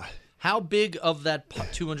big of that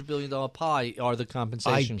 $200 billion pie are the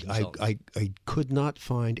compensation consultants? I could not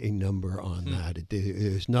find a number on that.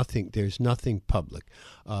 There's nothing public.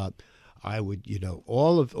 I would,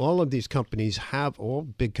 all of these companies all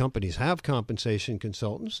big companies have compensation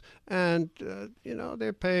consultants, and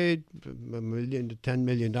they're paid $1 million to $10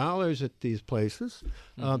 million at these places,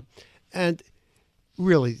 and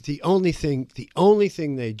really the only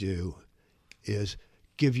thing they do is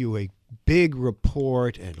give you a big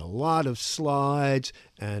report and a lot of slides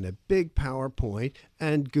and a big PowerPoint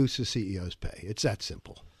and goose the CEO's pay. It's that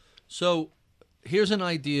simple. So here's an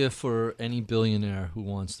idea for any billionaire who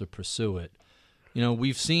wants to pursue it.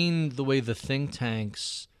 We've seen the way the think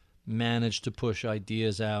tanks manage to push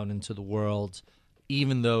ideas out into the world,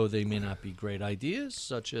 even though they may not be great ideas,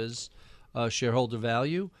 such as shareholder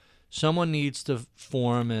value. Someone needs to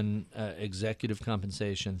form an executive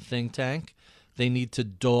compensation think tank. They need to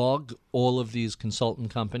dog all of these consultant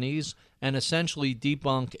companies and essentially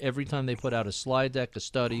debunk every time they put out a slide deck, a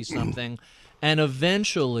study, something. And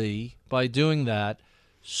eventually, by doing that,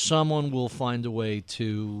 someone will find a way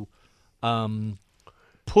to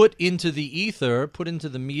put into the ether, put into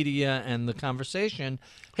the media and the conversation,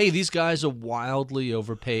 hey, these guys are wildly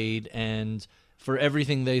overpaid, and for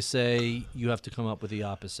everything they say, you have to come up with the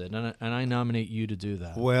opposite. And I nominate you to do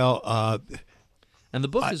that. Well, and the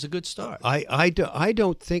book is a good start. I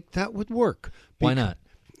don't think that would work. Why not?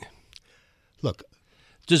 Look,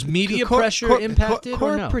 does media pressure impact it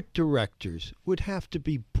or no? Corporate directors would have to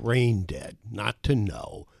be brain dead not to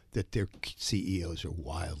know that their CEOs are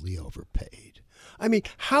wildly overpaid. I mean,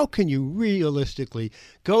 how can you realistically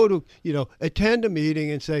go to, attend a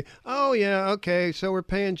meeting and say, oh, yeah, okay, so we're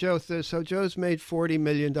paying Joe this, so Joe's made $40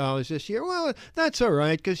 million this year. Well, that's all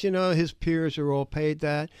right because, his peers are all paid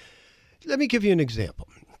that. Let me give you an example.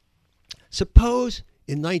 Suppose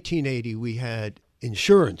in 1980 we had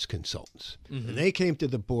insurance consultants, and they came to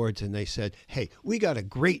the boards and they said, hey, we got a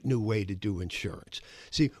great new way to do insurance.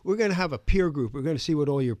 See, we're going to have a peer group. We're going to see what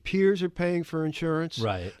all your peers are paying for insurance.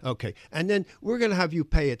 Right. Okay. And then we're going to have you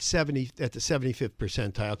pay at the 75th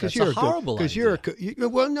percentile. That's a horrible idea.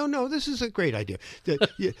 No, this is a great idea.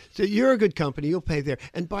 So you're a good company. You'll pay there.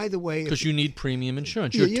 And by the way... Because you need premium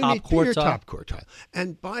insurance. You're top quartile. You're top quartile.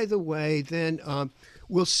 And by the way, then...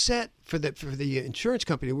 we'll set for the insurance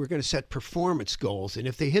company. We're going to set performance goals, and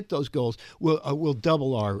if they hit those goals, we'll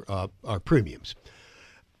double our premiums.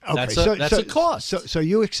 Okay, that's a cost. So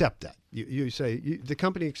you accept that. You say the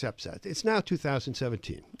company accepts that. It's now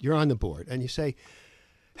 2017. You're on the board, and you say,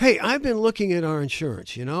 "Hey, I've been looking at our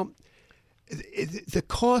insurance. The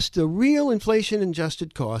cost, the real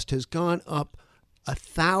inflation-adjusted cost, has gone up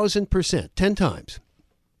 1,000%, 10 times."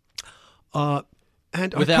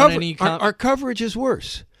 And our coverage is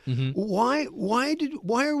worse. Why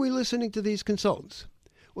are we listening to these consultants?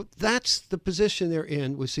 Well, that's the position they're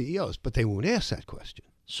in with CEOs, but they won't ask that question.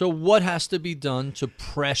 So what has to be done to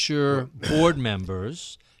pressure board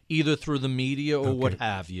members, either through the media or what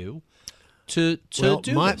have you, to well,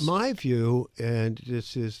 do my this? my view, and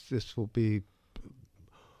this will be,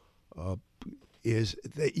 is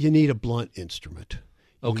that you need a blunt instrument.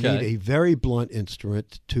 You Okay. need a very blunt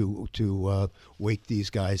instrument to wake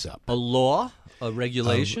these guys up. A law, a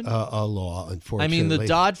regulation. A law, I unfortunately. mean, the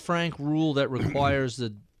Dodd-Frank rule that requires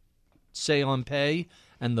the say on pay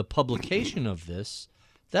and the publication of this,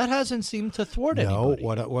 that hasn't seemed to thwart anybody.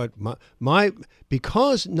 What my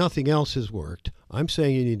because nothing else has worked. I'm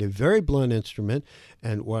saying you need a very blunt instrument,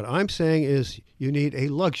 and what I'm saying is you need a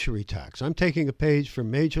luxury tax. I'm taking a page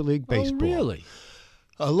from Major League Baseball. Oh, really?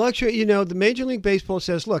 A luxury, the Major League Baseball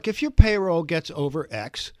says, look, if your payroll gets over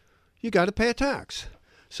X, you got to pay a tax.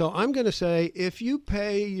 So I'm going to say if you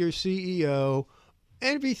pay your CEO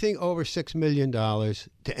everything over $6 million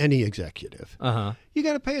to any executive, you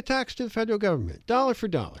got to pay a tax to the federal government, dollar for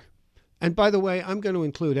dollar. And by the way, I'm going to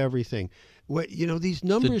include everything. These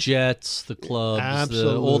numbers, The jets, the clubs,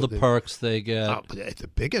 Absolutely. all the perks they get. the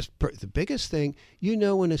biggest thing,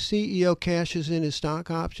 when a CEO cashes in his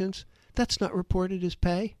stock options, that's not reported as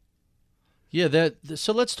pay. Yeah,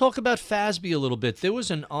 so let's talk about FASB a little bit. There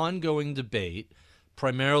was an ongoing debate,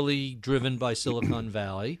 primarily driven by Silicon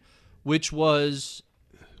Valley, which was,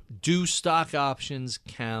 do stock options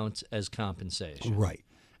count as compensation? Right.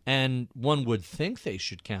 And one would think they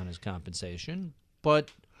should count as compensation,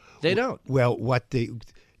 but they don't. Well, what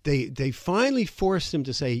they finally forced them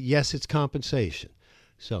to say, yes, it's compensation.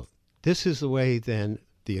 So this is the way then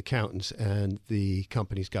the accountants and the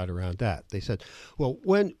companies got around that. They said, well,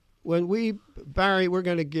 Barry, we're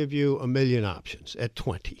going to give you 1 million options at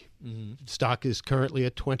 20. Mm-hmm. Stock is currently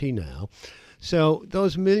at 20 now. So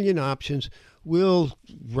those 1 million options, we'll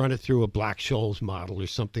run it through a Black-Scholes model or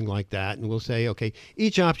something like that, and we'll say, okay,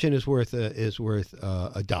 each option is worth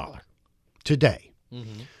 $1 today.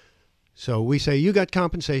 Mm-hmm. So we say you got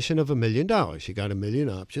compensation of $1 million. You got 1 million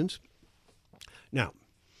options. Now,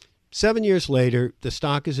 7 years later, the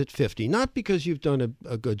stock is at 50, not because you've done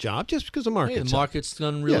a good job, just because the market's the market's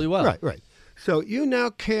done really well. Right. So you now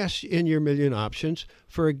cash in your 1 million options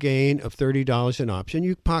for a gain of $30 an option.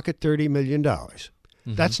 You pocket $30 million.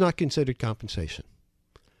 Mm-hmm. That's not considered compensation.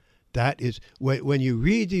 That is, when you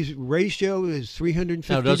read these ratios, is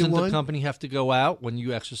 350 now, doesn't to 1. the company have to go out when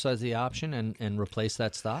you exercise the option and replace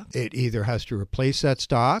that stock? It either has to replace that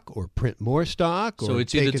stock or print more stock. So or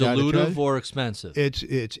it's either dilutive or expensive. It's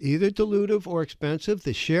either dilutive or expensive.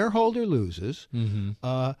 The shareholder loses.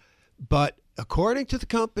 Mm-hmm. But according to the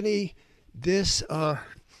company, this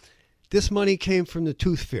money came from the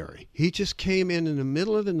tooth fairy. He just came in the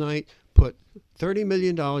middle of the night, put $30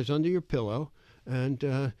 million under your pillow,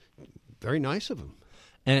 and very nice of him.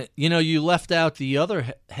 And, you left out the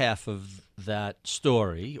other half of that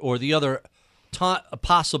story, or the other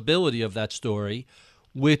possibility of that story,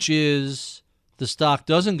 which is the stock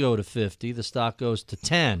doesn't go to 50, the stock goes to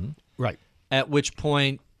 10. Right. At which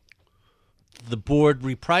point the board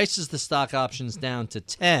reprices the stock options down to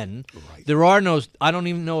 10. Right. I don't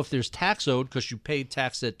even know if there's tax owed because you paid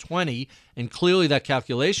tax at 20, and clearly that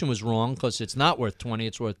calculation was wrong because it's not worth 20,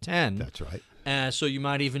 it's worth 10. That's right. So you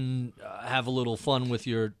might even have a little fun with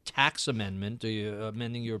your tax amendment, or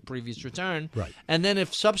amending your previous return. Right. And then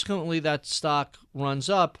if subsequently that stock runs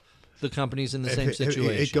up, the company's in the same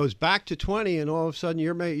situation. It goes back to 20, and all of a sudden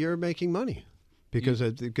you're making money because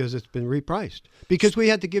it's been repriced. Because we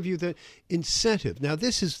had to give you the incentive. Now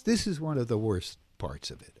this is one of the worst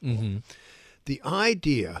parts of it. Mm-hmm. The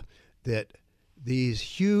idea that these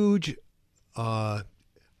huge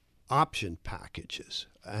option packages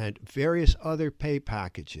and various other pay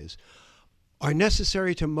packages are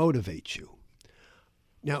necessary to motivate you.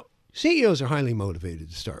 Now, CEOs are highly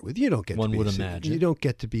motivated to start with. You don't get One to be would a CEO. imagine. You don't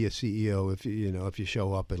get to be a CEO if you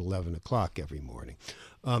show up at 11 o'clock every morning.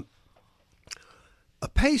 A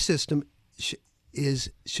pay system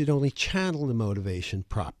should only channel the motivation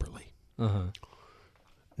properly. Uh-huh.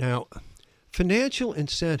 Now, financial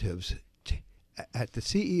incentives at the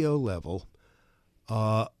CEO level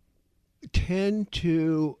tend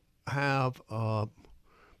to have,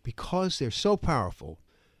 because they're so powerful,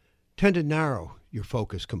 tend to narrow your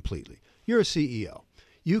focus completely. You're a CEO.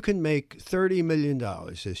 You can make $30 million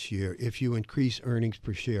this year if you increase earnings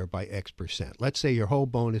per share by X%. Let's say your whole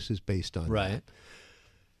bonus is based on that.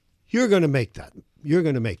 You're going to make that. You're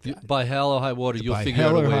going to make that. By hell or high water, you'll figure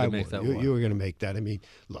out a way to make that work. You're going to make that. I mean,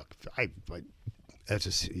 look, as a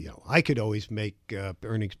CEO, I could always make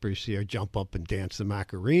earnings per share jump up and dance the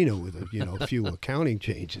Macarena with a few accounting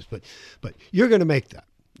changes, but you're going to make that.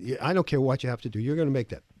 I don't care what you have to do. You're going to make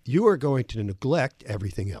that. You are going to neglect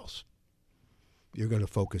everything else. You're going to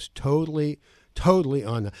focus totally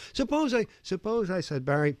on that. Suppose I said,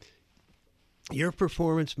 Barry, your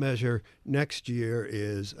performance measure next year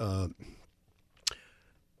is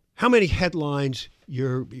how many headlines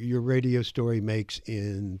your radio story makes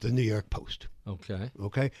in the New York Post. Okay.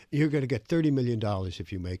 Okay? You're going to get $30 million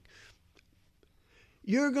if you make.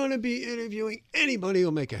 You're going to be interviewing anybody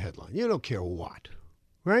who'll make a headline. You don't care what,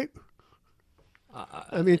 right?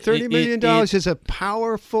 I mean, $30 million is a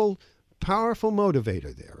powerful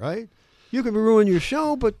motivator there, right? You could ruin your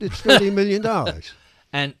show, but it's $30 million.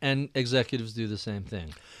 And executives do the same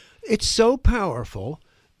thing. It's so powerful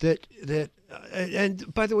that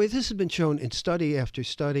and by the way, this has been shown in study after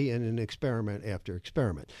study and in experiment after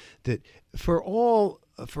experiment, that for all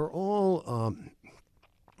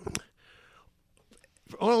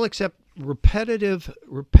except repetitive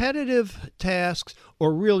tasks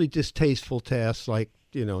or really distasteful tasks like,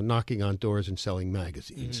 knocking on doors and selling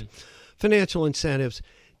magazines, financial incentives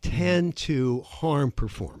tend to harm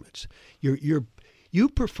performance. You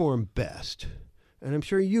perform best, and I'm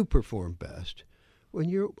sure you perform best, when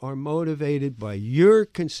you are motivated by your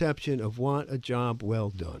conception of what a job well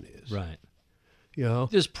done is. Right.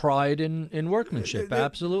 There's pride in workmanship.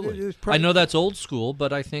 Absolutely. Pride. I know that's old school,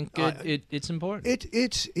 but I think it's important.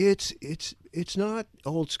 It's not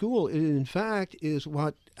old school. It, in fact, is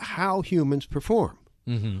how humans perform.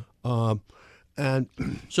 Mm-hmm. And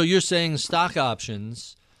so you're saying stock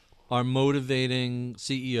options are motivating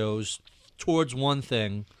CEOs towards one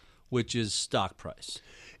thing, which is stock price.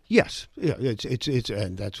 Yes, yeah, it's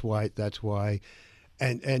and that's why,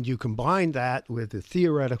 and you combine that with the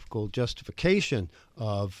theoretical justification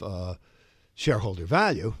of shareholder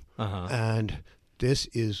value, and this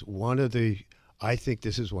is I think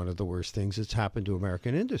this is one of the worst things that's happened to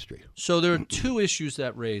American industry. So there are two issues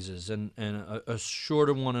that raises, and a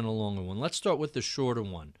shorter one and a longer one. Let's start with the shorter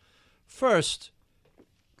one. First,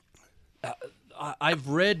 I've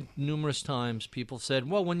read numerous times people said,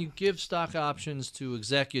 well, when you give stock options to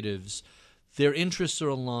executives, their interests are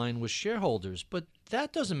aligned with shareholders. But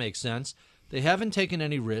that doesn't make sense. They haven't taken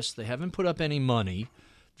any risks. They haven't put up any money.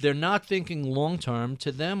 They're not thinking long term.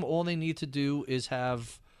 To them, all they need to do is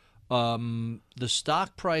have the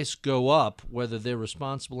stock price go up, whether they're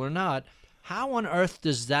responsible or not. How on earth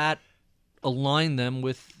does that align them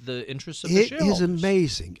with the interests of the shareholders? It is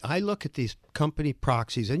amazing. I look at these company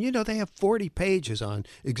proxies, and they have 40 pages on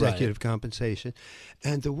executive compensation,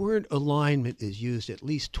 and the word alignment is used at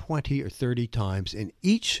least 20 or 30 times in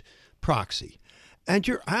each proxy. And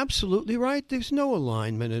you're absolutely right. There's no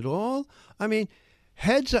alignment at all. I mean,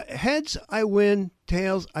 heads I win,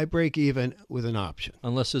 tails I break even with an option.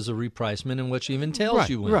 Unless there's a repricement in which even tails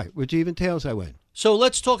you win. Right, which even tails I win. So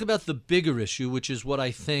let's talk about the bigger issue, which is what I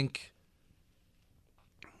think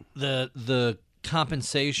the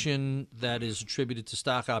compensation that is attributed to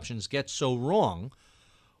stock options gets so wrong.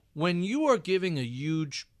 When you are giving a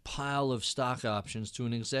huge pile of stock options to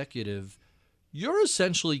an executive, you're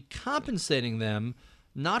essentially compensating them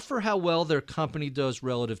not for how well their company does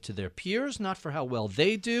relative to their peers, not for how well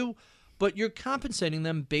they do, but you're compensating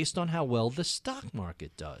them based on how well the stock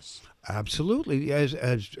market does. Absolutely.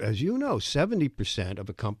 As you know, 70% of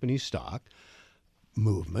a company's stock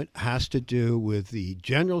movement has to do with the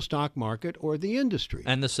general stock market or the industry.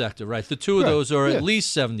 And the sector, right. The two of those are at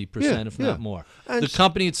least 70%, if not more. And the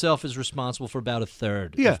company itself is responsible for about a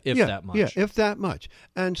third, if that much. Yeah, if that much.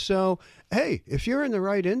 And so, hey, if you're in the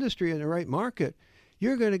right industry and the right market,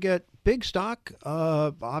 you're going to get big stock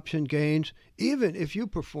option gains, even if you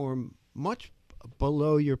perform much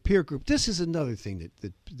below your peer group. This is another thing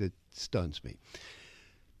that stuns me.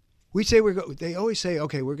 We say they always say,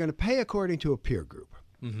 okay, we're going to pay according to a peer group.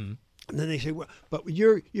 Mm-hmm. And then they say, well, but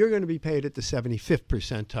you're going to be paid at the 75th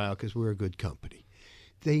percentile because we're a good company.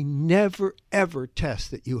 They never, ever test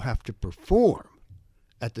that you have to perform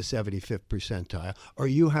at the 75th percentile or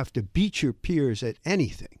you have to beat your peers at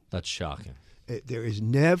anything. That's shocking. There is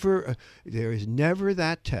never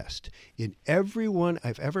that test. In every one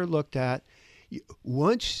I've ever looked at,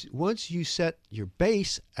 once you set your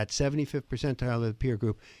base at 75th percentile of the peer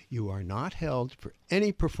group, you are not held for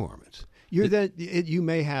any performance. You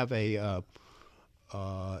may have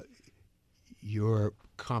your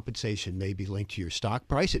compensation may be linked to your stock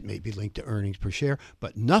price. It may be linked to earnings per share,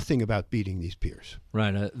 but nothing about beating these peers.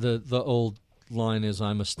 Right. The old line is,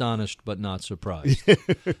 I'm astonished but not surprised.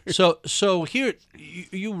 So here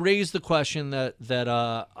you raise the question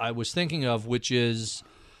that I was thinking of, which is,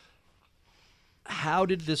 how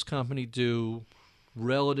did this company do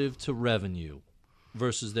relative to revenue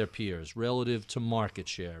versus their peers, relative to market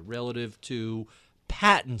share, relative to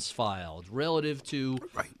patents filed, relative to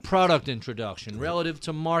product introduction, relative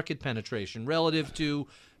to market penetration, relative to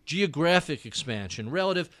geographic expansion,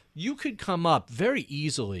 relative, you could come up very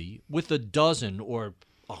easily with a dozen or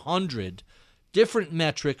 100 different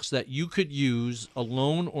metrics that you could use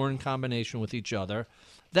alone or in combination with each other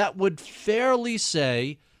that would fairly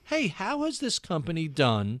say, hey, how has this company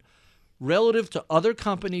done relative to other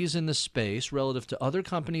companies in the space, relative to other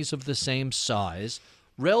companies of the same size,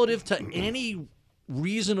 relative to any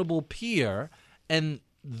reasonable peer, and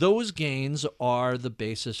those gains are the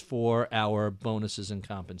basis for our bonuses and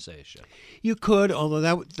compensation. You could,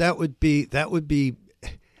 although that would be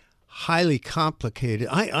highly complicated.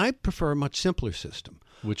 I prefer a much simpler system.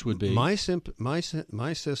 Which would be? My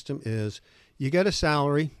system is you get a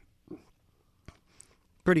salary,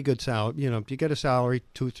 pretty good salary. You get a salary,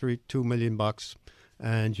 $2 million,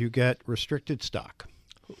 and you get restricted stock.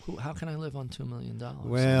 How can I live on $2 million?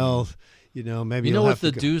 Well, maybe you know you'll what have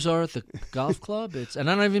the to dues are at the golf club. And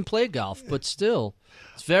I don't even play golf, but still,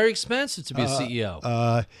 it's very expensive to be a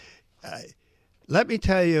CEO. Let me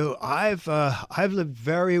tell you, I've lived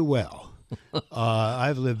very well.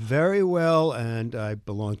 I've lived very well, and I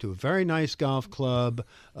belong to a very nice golf club,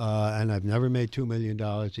 and I've never made $2 million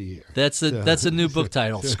a year. That's a new book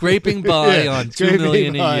title: Scraping by on $2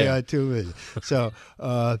 million a year. $2 million. So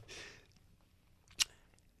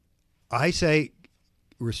I say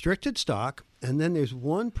restricted stock, and then there's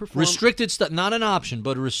one performance. Restricted stock, not an option,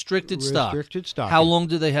 but a restricted stock. Restricted stock. How long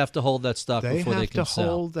do they have to hold that stock before they can sell? They have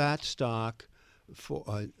to hold that stock for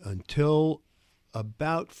until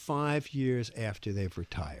about 5 years after they've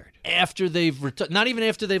retired. After they've retired, not even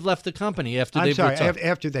after they've left the company. After they've retired.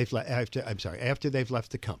 After they've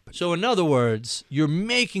left the company. So in other words, you're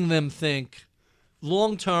making them think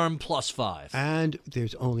long term plus 5. And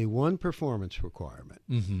there's only one performance requirement.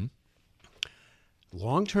 Mm-hmm.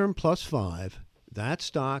 Long term plus 5. That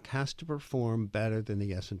stock has to perform better than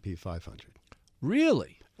the S&P 500.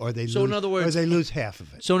 Really? Or they so lose, in other words, or they lose half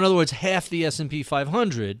of it. So in other words, half the S&P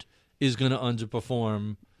 500 is going to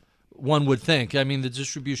underperform. One would think. I mean, the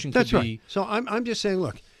distribution could That's be. Right. So I'm just saying.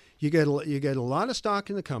 Look, you get a lot of stock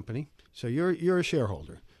in the company, so you're a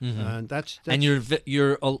shareholder, and that's and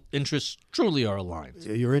your interests truly are aligned.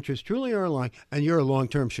 Your interests truly are aligned, and you're a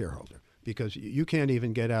long-term shareholder because you can't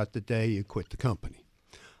even get out the day you quit the company.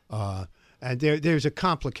 And there's a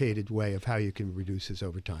complicated way of how you can reduce this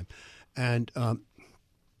over time, and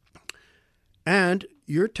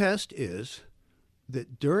your test is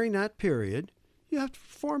that during that period, you have to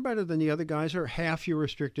perform better than the other guys, or half your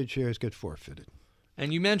restricted shares get forfeited.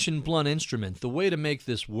 And you mentioned blunt instrument. The way to make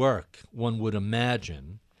this work, one would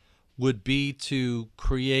imagine, would be to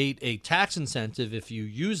create a tax incentive if you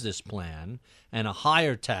use this plan and a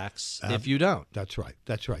higher tax if you don't. That's right.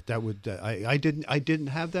 That would I didn't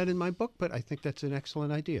have that in my book, but I think that's an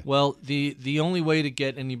excellent idea. Well, the only way to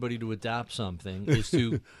get anybody to adopt something is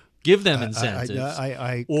to give them incentives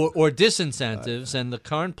or disincentives, and the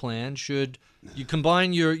current plan should you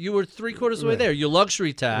combine you were 3/4 of the way there, your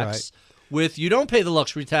luxury tax with you don't pay the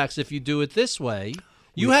luxury tax if you do it this way.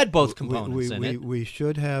 You had both components in it. We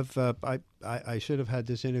should have. I should have had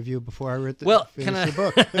this interview before I read the, finished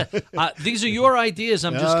the book. These are your ideas.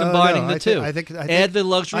 I'm just combining the two. I think add the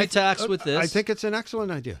luxury tax with this. I think it's an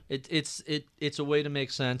excellent idea. It's a way to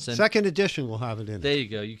make sense. And second edition will have it in. There you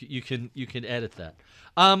go. You can edit that.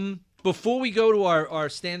 Before we go to our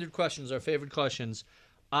standard questions, our favorite questions,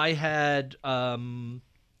 I had one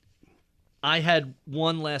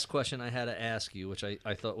last question I had to ask you, which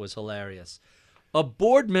I thought was hilarious. A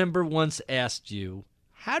board member once asked you,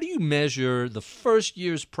 how do you measure the first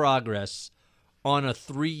year's progress on a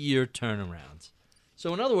 3-year turnaround?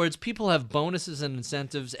 So in other words, people have bonuses and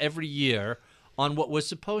incentives every year on what was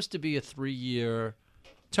supposed to be a 3-year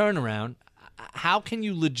turnaround. How can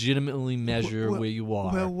you legitimately measure where you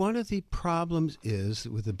are? Well, one of the problems is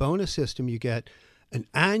with the bonus system, you get an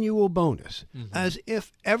annual bonus, as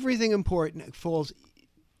if everything important falls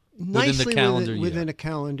nicely within a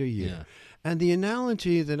calendar year. Yeah. And the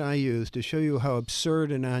analogy that I use to show you how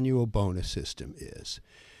absurd an annual bonus system is,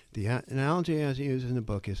 the analogy as I use in the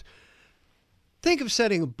book is, think of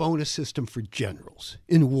setting a bonus system for generals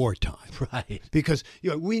in wartime. Right. Because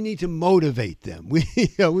we need to motivate them. We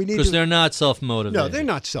need because they're not self-motivated. No, they're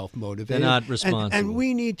not self-motivated. They're not responsible. And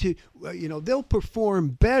we need to, they'll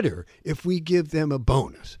perform better if we give them a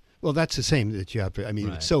bonus. Well, that's the same that you have to,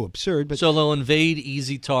 It's so absurd. But so they'll invade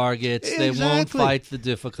easy targets. Exactly. They won't fight the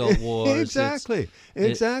difficult wars. Exactly.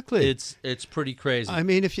 It's pretty crazy.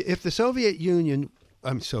 If the Soviet Union...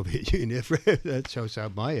 if that shows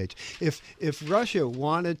out my age. If Russia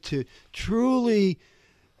wanted to truly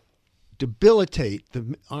debilitate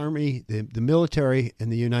the army, the military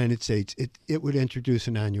in the United States, it would introduce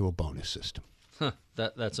an annual bonus system.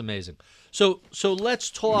 That's amazing. So let's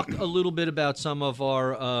talk a little bit about some of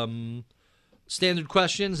our standard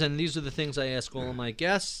questions, and these are the things I ask all of my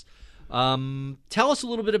guests. Tell us a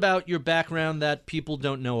little bit about your background that people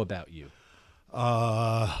don't know about you.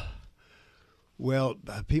 Well,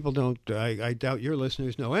 people don't. I doubt your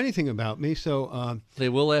listeners know anything about me. So They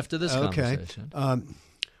will after this okay. conversation.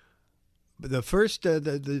 The first,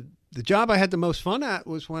 the job I had the most fun at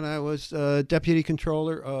was when I was deputy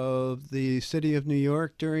controller of the city of New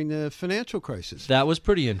York during the financial crisis. That was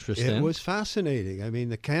pretty interesting. It was fascinating. I mean,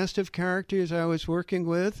 the cast of characters I was working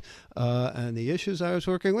with and the issues I was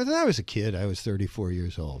working with. And I was a kid. I was 34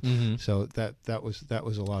 years old. Mm-hmm. So that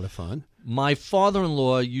was a lot of fun. My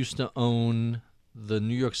father-in-law used to own the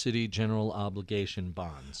New York City General Obligation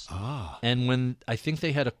bonds. And when I think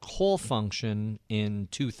they had a call function in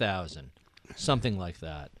 2000, something like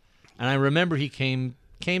that. And I remember he came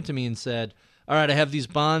to me and said, all right, I have these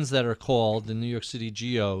bonds that are called the New York City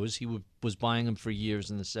GOs. He was buying them for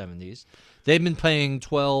years in the 70s. They've been paying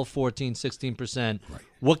 12, 14, 16%. Right.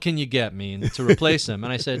 What can you get me to replace them?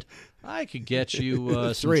 And I said, I could get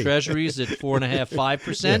you some treasuries at 4.5%,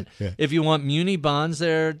 5%. Yeah. If you want muni bonds,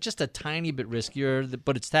 they're just a tiny bit riskier,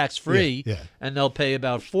 but it's tax-free, and they'll pay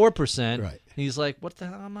about 4%. Right. He's like, what the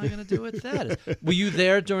hell am I going to do with that? Were you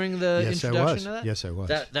there during the introduction of that? Yes, I was.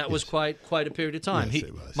 That was quite a period of time. Yes,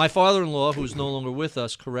 it was. My father-in-law, who's no longer with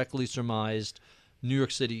us, correctly surmised New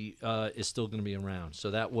York City is still going to be around. So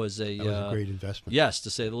that was a great investment. Yes, to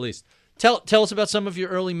say the least. Tell us about some of your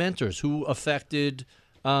early mentors who affected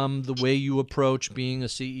the way you approach being a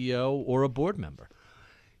CEO or a board member.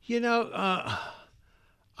 You know,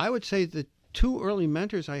 I would say the two early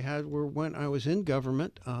mentors I had were when I was in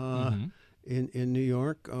government in New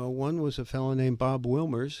York. One was a fellow named Bob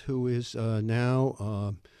Wilmers, who is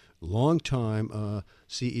now longtime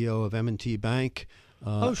CEO of M&T Bank.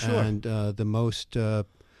 Sure. And the most, as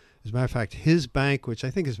a matter of fact, his bank, which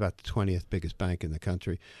I think is about the 20th biggest bank in the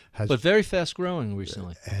country, but very fast growing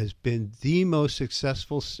recently, has been the most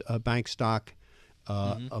successful bank stock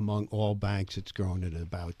among all banks. It's grown at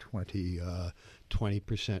about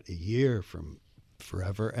 20% a year from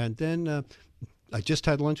forever. And then I just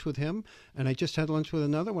had lunch with him, and I just had lunch with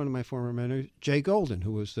another one of my former mentors, Jay Golden,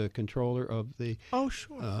 who was the controller of the. Oh,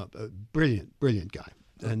 sure. Brilliant guy.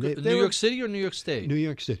 And New York City or New York State? New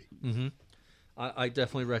York City. Mm-hmm. I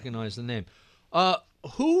definitely recognize the name.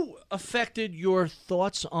 Who affected your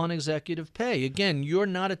thoughts on executive pay? Again, you're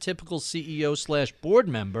not a typical CEO/board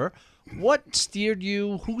member. What steered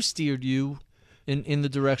you? Who steered you in the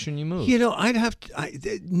direction you moved? You know,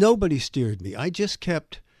 nobody steered me. I just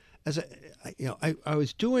kept, I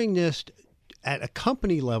was doing this at a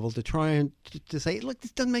company level to try and to say, look,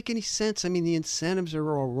 this doesn't make any sense. I mean, the incentives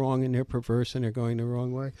are all wrong and they're perverse and they're going the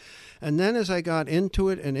wrong way. And then as I got into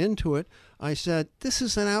it, I said, this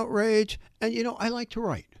is an outrage. And, I like to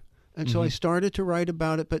write. And so I started to write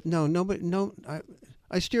about it. But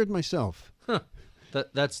I steered myself. Huh.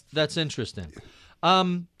 That's interesting.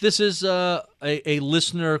 This is a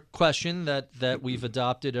listener question that we've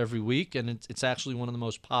adopted every week, and it's actually one of the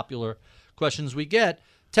most popular questions we get.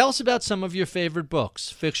 Tell us about some of your favorite books,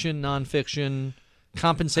 fiction, nonfiction,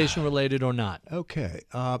 compensation-related or not. Okay.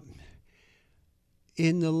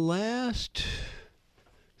 In the last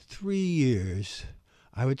 3 years,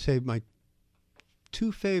 I would say my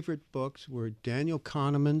two favorite books were Daniel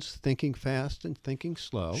Kahneman's Thinking Fast and Thinking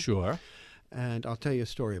Slow. Sure. And I'll tell you a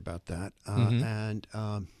story about that. And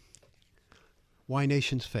Why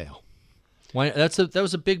Nations Fail. That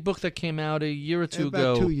was a big book that came out a year or two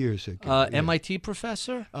ago. About 2 years ago. MIT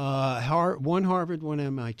professor? One Harvard, one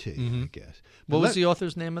MIT, I guess. What was the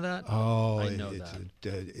author's name of that? Oh, I know that.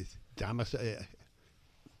 It's Damas.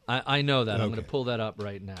 I know that. Okay. I'm going to pull that up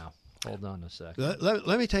right now. Hold on a second.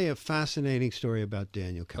 Let me tell you a fascinating story about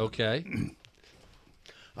Daniel Kahneman. Okay.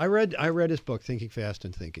 I read his book, Thinking Fast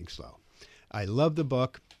and Thinking Slow. I love the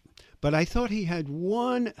book, but I thought he had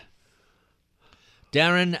one.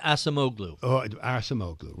 Darren Acemoglu. Oh,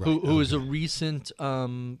 Acemoglu, right. Who is a recent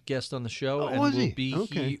guest on the show and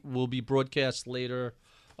he will be broadcast later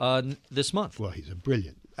this month. Well, he's a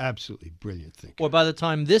absolutely brilliant thinker. Or by the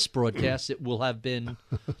time this broadcast, it will have been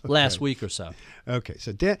last week or so. Okay,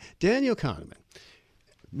 so Daniel Kahneman,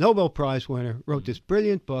 Nobel Prize winner, wrote this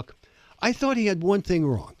brilliant book. I thought he had one thing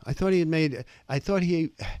wrong.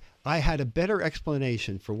 I had a better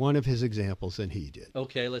explanation for one of his examples than he did.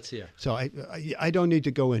 Okay, let's hear. So I don't need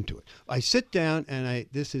to go into it. I sit down, and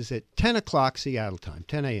this is at 10 o'clock Seattle time,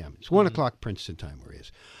 10 a.m. It's 1 o'clock Princeton time where he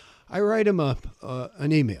is. I write him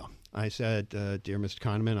an email. I said, dear Mr.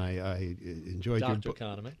 Kahneman, I enjoyed your book. Dr.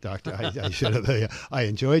 Kahneman. Doctor, I should have. I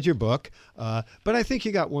enjoyed your book, but I think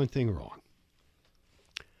you got one thing wrong.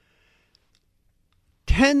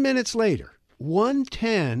 10 minutes later,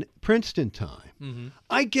 1:10 Princeton time,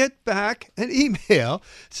 I get back an email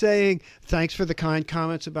saying, thanks for the kind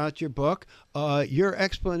comments about your book. Your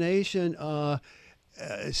explanation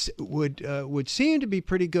would seem to be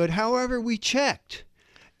pretty good. However, we checked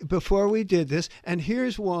before we did this, and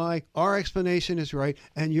here's why our explanation is right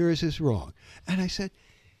and yours is wrong. And I said,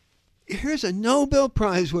 here's a Nobel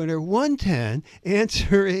Prize winner, 1:10,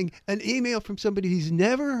 answering an email from somebody he's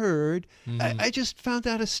never heard. I just found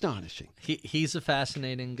that astonishing. He's a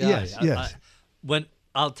fascinating guy. Yes. We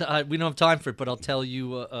don't have time for it, but I'll tell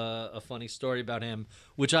you a funny story about him,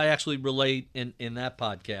 which I actually relate in that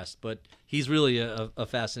podcast. But he's really a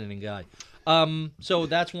fascinating guy. So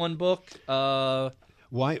that's one book.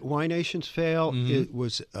 Why Nations Fail? It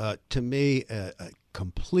was, to me, a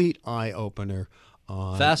complete eye-opener.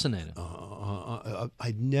 Fascinating.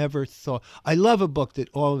 I never thought. I love a book that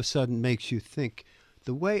all of a sudden makes you think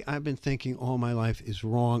the way I've been thinking all my life is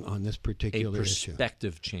wrong on this particular issue.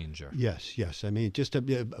 Perspective changer. Yes. I mean, just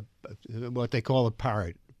what they call a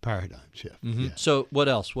paradigm shift. Yeah. So what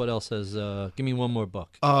else? What else has? Give me one more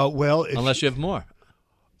book. Well, unless you have more.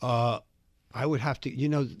 I would have to.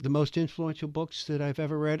 The most influential books that I've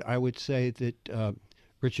ever read, I would say that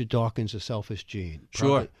Richard Dawkins' A Selfish Gene.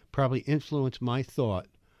 Probably influenced my thought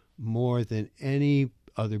more than any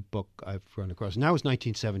other book I've run across. And that was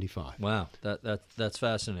 1975. Wow, that's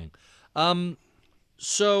fascinating.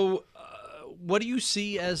 So what do you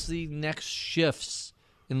see as the next shifts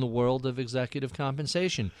in the world of executive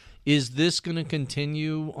compensation? Is this going to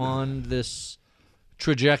continue on this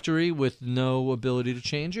trajectory with no ability to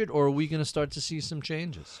change it, or are we going to start to see some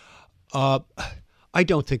changes? I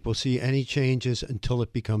don't think we'll see any changes until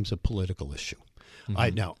it becomes a political issue.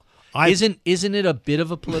 Isn't it a bit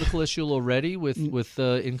of a political issue already with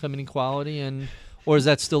income inequality, or is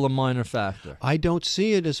that still a minor factor? I don't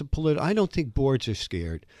see it as a political. I don't think boards are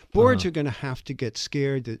scared. Boards are going to have to get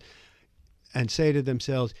scared and say to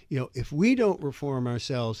themselves, if we don't reform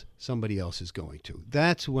ourselves, somebody else is going to.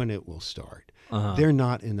 That's when it will start. They're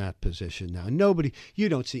not in that position now. You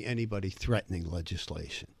don't see anybody threatening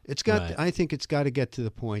legislation. It's got. Right. I think it's got to get to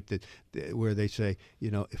the point where they say,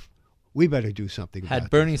 if we better do something about Had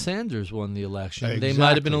Bernie Sanders won the election, Exactly. they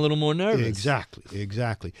might have been a little more nervous.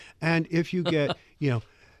 Exactly. And if you get,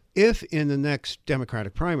 if in the next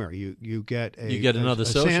Democratic primary you get another a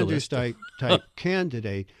socialist Sanders type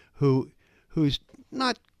candidate who's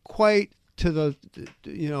not quite to the,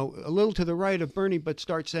 a little to the right of Bernie, but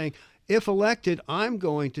starts saying, if elected, I'm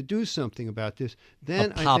going to do something about this.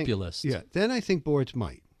 Then a populist. Then I think boards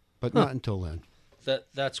might, but not until then.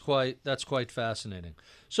 That's quite fascinating.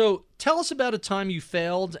 So tell us about a time you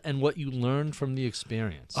failed and what you learned from the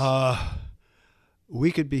experience.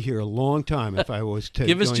 We could be here a long time if I was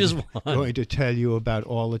Give us just one. Going to tell you about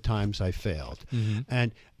all the times I failed.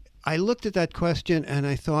 And I looked at that question and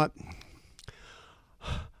I thought,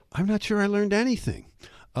 I'm not sure I learned anything.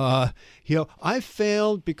 I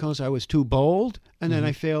failed because I was too bold, and then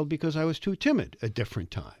I failed because I was too timid at different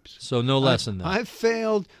times. So no lesson there. I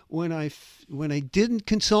failed when I didn't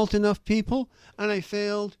consult enough people, and I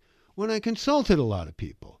failed when I consulted a lot of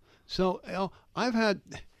people. So I've had,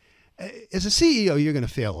 as a CEO, you're going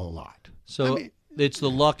to fail a lot. So it's the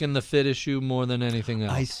luck and the fit issue more than anything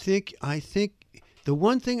else. I think the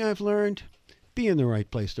one thing I've learned, be in the right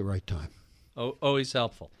place at the right time. Always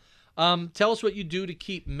helpful. Tell us what you do to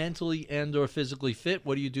keep mentally and or physically fit.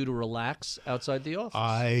 What do you do to relax outside the office?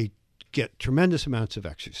 I get tremendous amounts of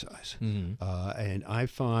exercise. And I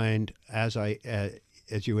find as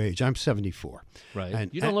you age, I'm 74. Right.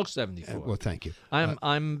 And, you don't look 74. Well, thank you.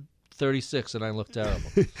 I'm 36 and I look terrible.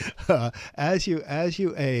 As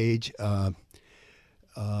you age,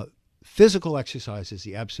 physical exercise is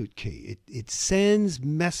the absolute key. It sends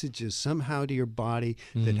messages somehow to your body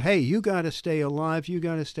that, hey, you got to stay alive, you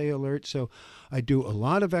got to stay alert. So I do a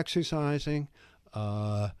lot of exercising.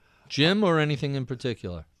 Gym or anything in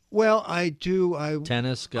particular? Well, I do.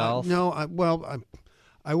 Tennis, golf?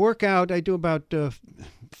 I work out. I do about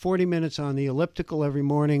 40 minutes on the elliptical every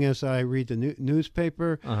morning as I read the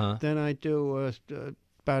newspaper. Then I do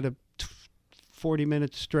about a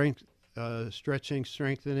 40-minute stretching,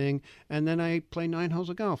 strengthening, and then I play 9 holes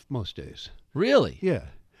of golf most days. Really? Yeah.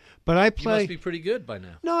 But I play. You must be pretty good by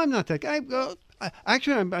now. No, I'm not that guy.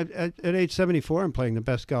 Actually, I'm at age 74. I'm playing the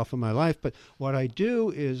best golf of my life. But what I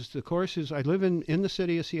do is the courses. I live in the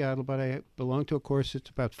city of Seattle, but I belong to a course that's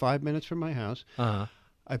about 5 minutes from my house.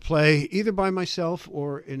 I play either by myself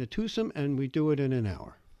or in a twosome, and we do it in an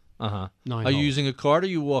hour. 9 Are you using a cart or are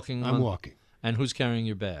you walking? I'm walking. And who's carrying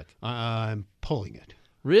your bag? I'm pulling it.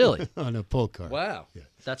 Really? On a pull cart. Wow. Yeah.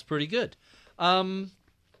 That's pretty good.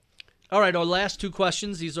 All right, our last two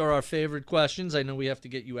questions. These are our favorite questions. I know we have to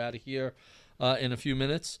get you out of here in a few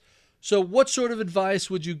minutes. So what sort of advice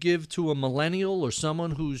would you give to a millennial or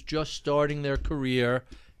someone who's just starting their career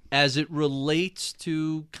as it relates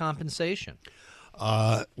to compensation?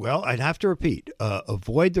 Well, I'd have to repeat.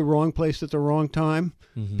 Avoid the wrong place at the wrong time.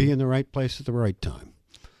 Be in the right place at the right time.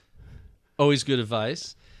 Always good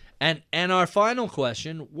advice. And our final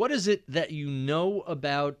question, what is it that you know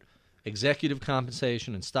about executive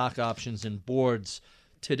compensation and stock options and boards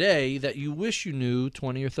today that you wish you knew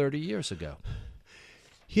 20 or 30 years ago?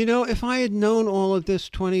 You know, if I had known all of this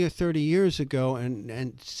 20 or 30 years ago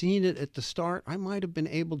and seen it at the start, I might have been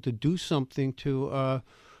able to do something to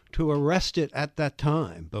arrest it at that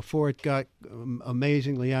time before it got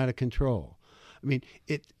amazingly out of control. I mean,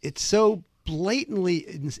 it's so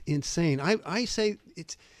blatantly insane. I say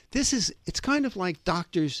it's kind of like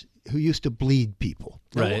doctors who used to bleed people.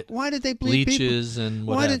 Right. Now, why did they bleed people? Leeches and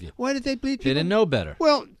what have you. Why did they bleed people? They didn't know better.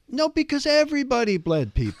 Well, no, because everybody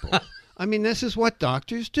bled people. I mean, this is what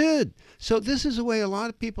doctors did. So this is the way a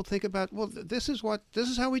lot of people think about, well, this is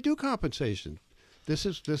how we do compensation. This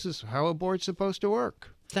is how a board's supposed to work.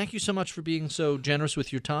 Thank you so much for being so generous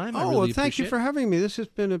with your time. I Oh, really well, thank appreciate you for having me. This has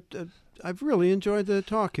been I've really enjoyed the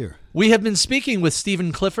talk here. We have been speaking with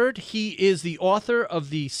Stephen Clifford. He is the author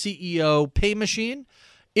of the CEO Pay Machine.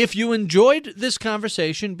 If you enjoyed this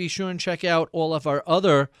conversation, be sure and check out all of our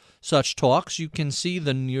other such talks. You can see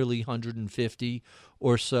the nearly 150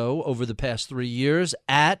 or so over the past 3 years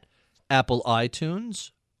at Apple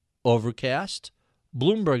iTunes, Overcast,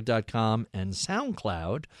 Bloomberg.com, and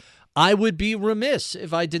SoundCloud. I would be remiss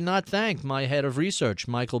if I did not thank my head of research,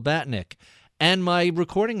 Michael Batnick, and my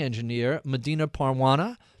recording engineer, Medina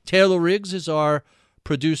Parwana. Taylor Riggs is our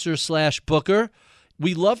producer/booker.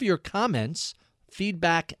 We love your comments,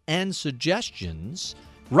 feedback, and suggestions.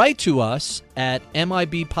 Write to us at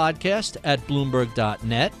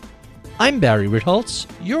mibpodcast@bloomberg.net. I'm Barry Ritholtz.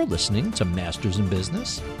 You're listening to Masters in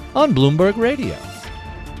Business on Bloomberg Radio.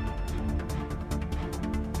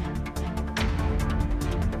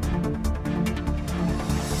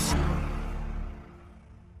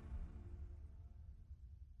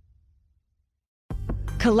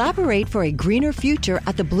 Collaborate for a greener future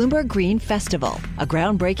at the Bloomberg Green Festival, a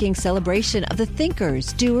groundbreaking celebration of the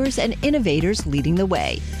thinkers, doers, and innovators leading the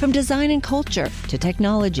way. From design and culture to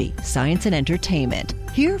technology, science, and entertainment.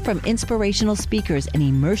 Hear from inspirational speakers and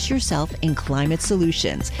immerse yourself in climate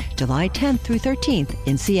solutions. July 10th through 13th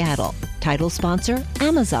in Seattle. Title sponsor,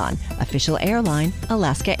 Amazon. Official airline,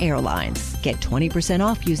 Alaska Airlines. Get 20%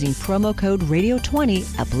 off using promo code radio20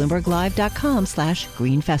 at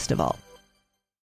BloombergLive.com/Green Festival.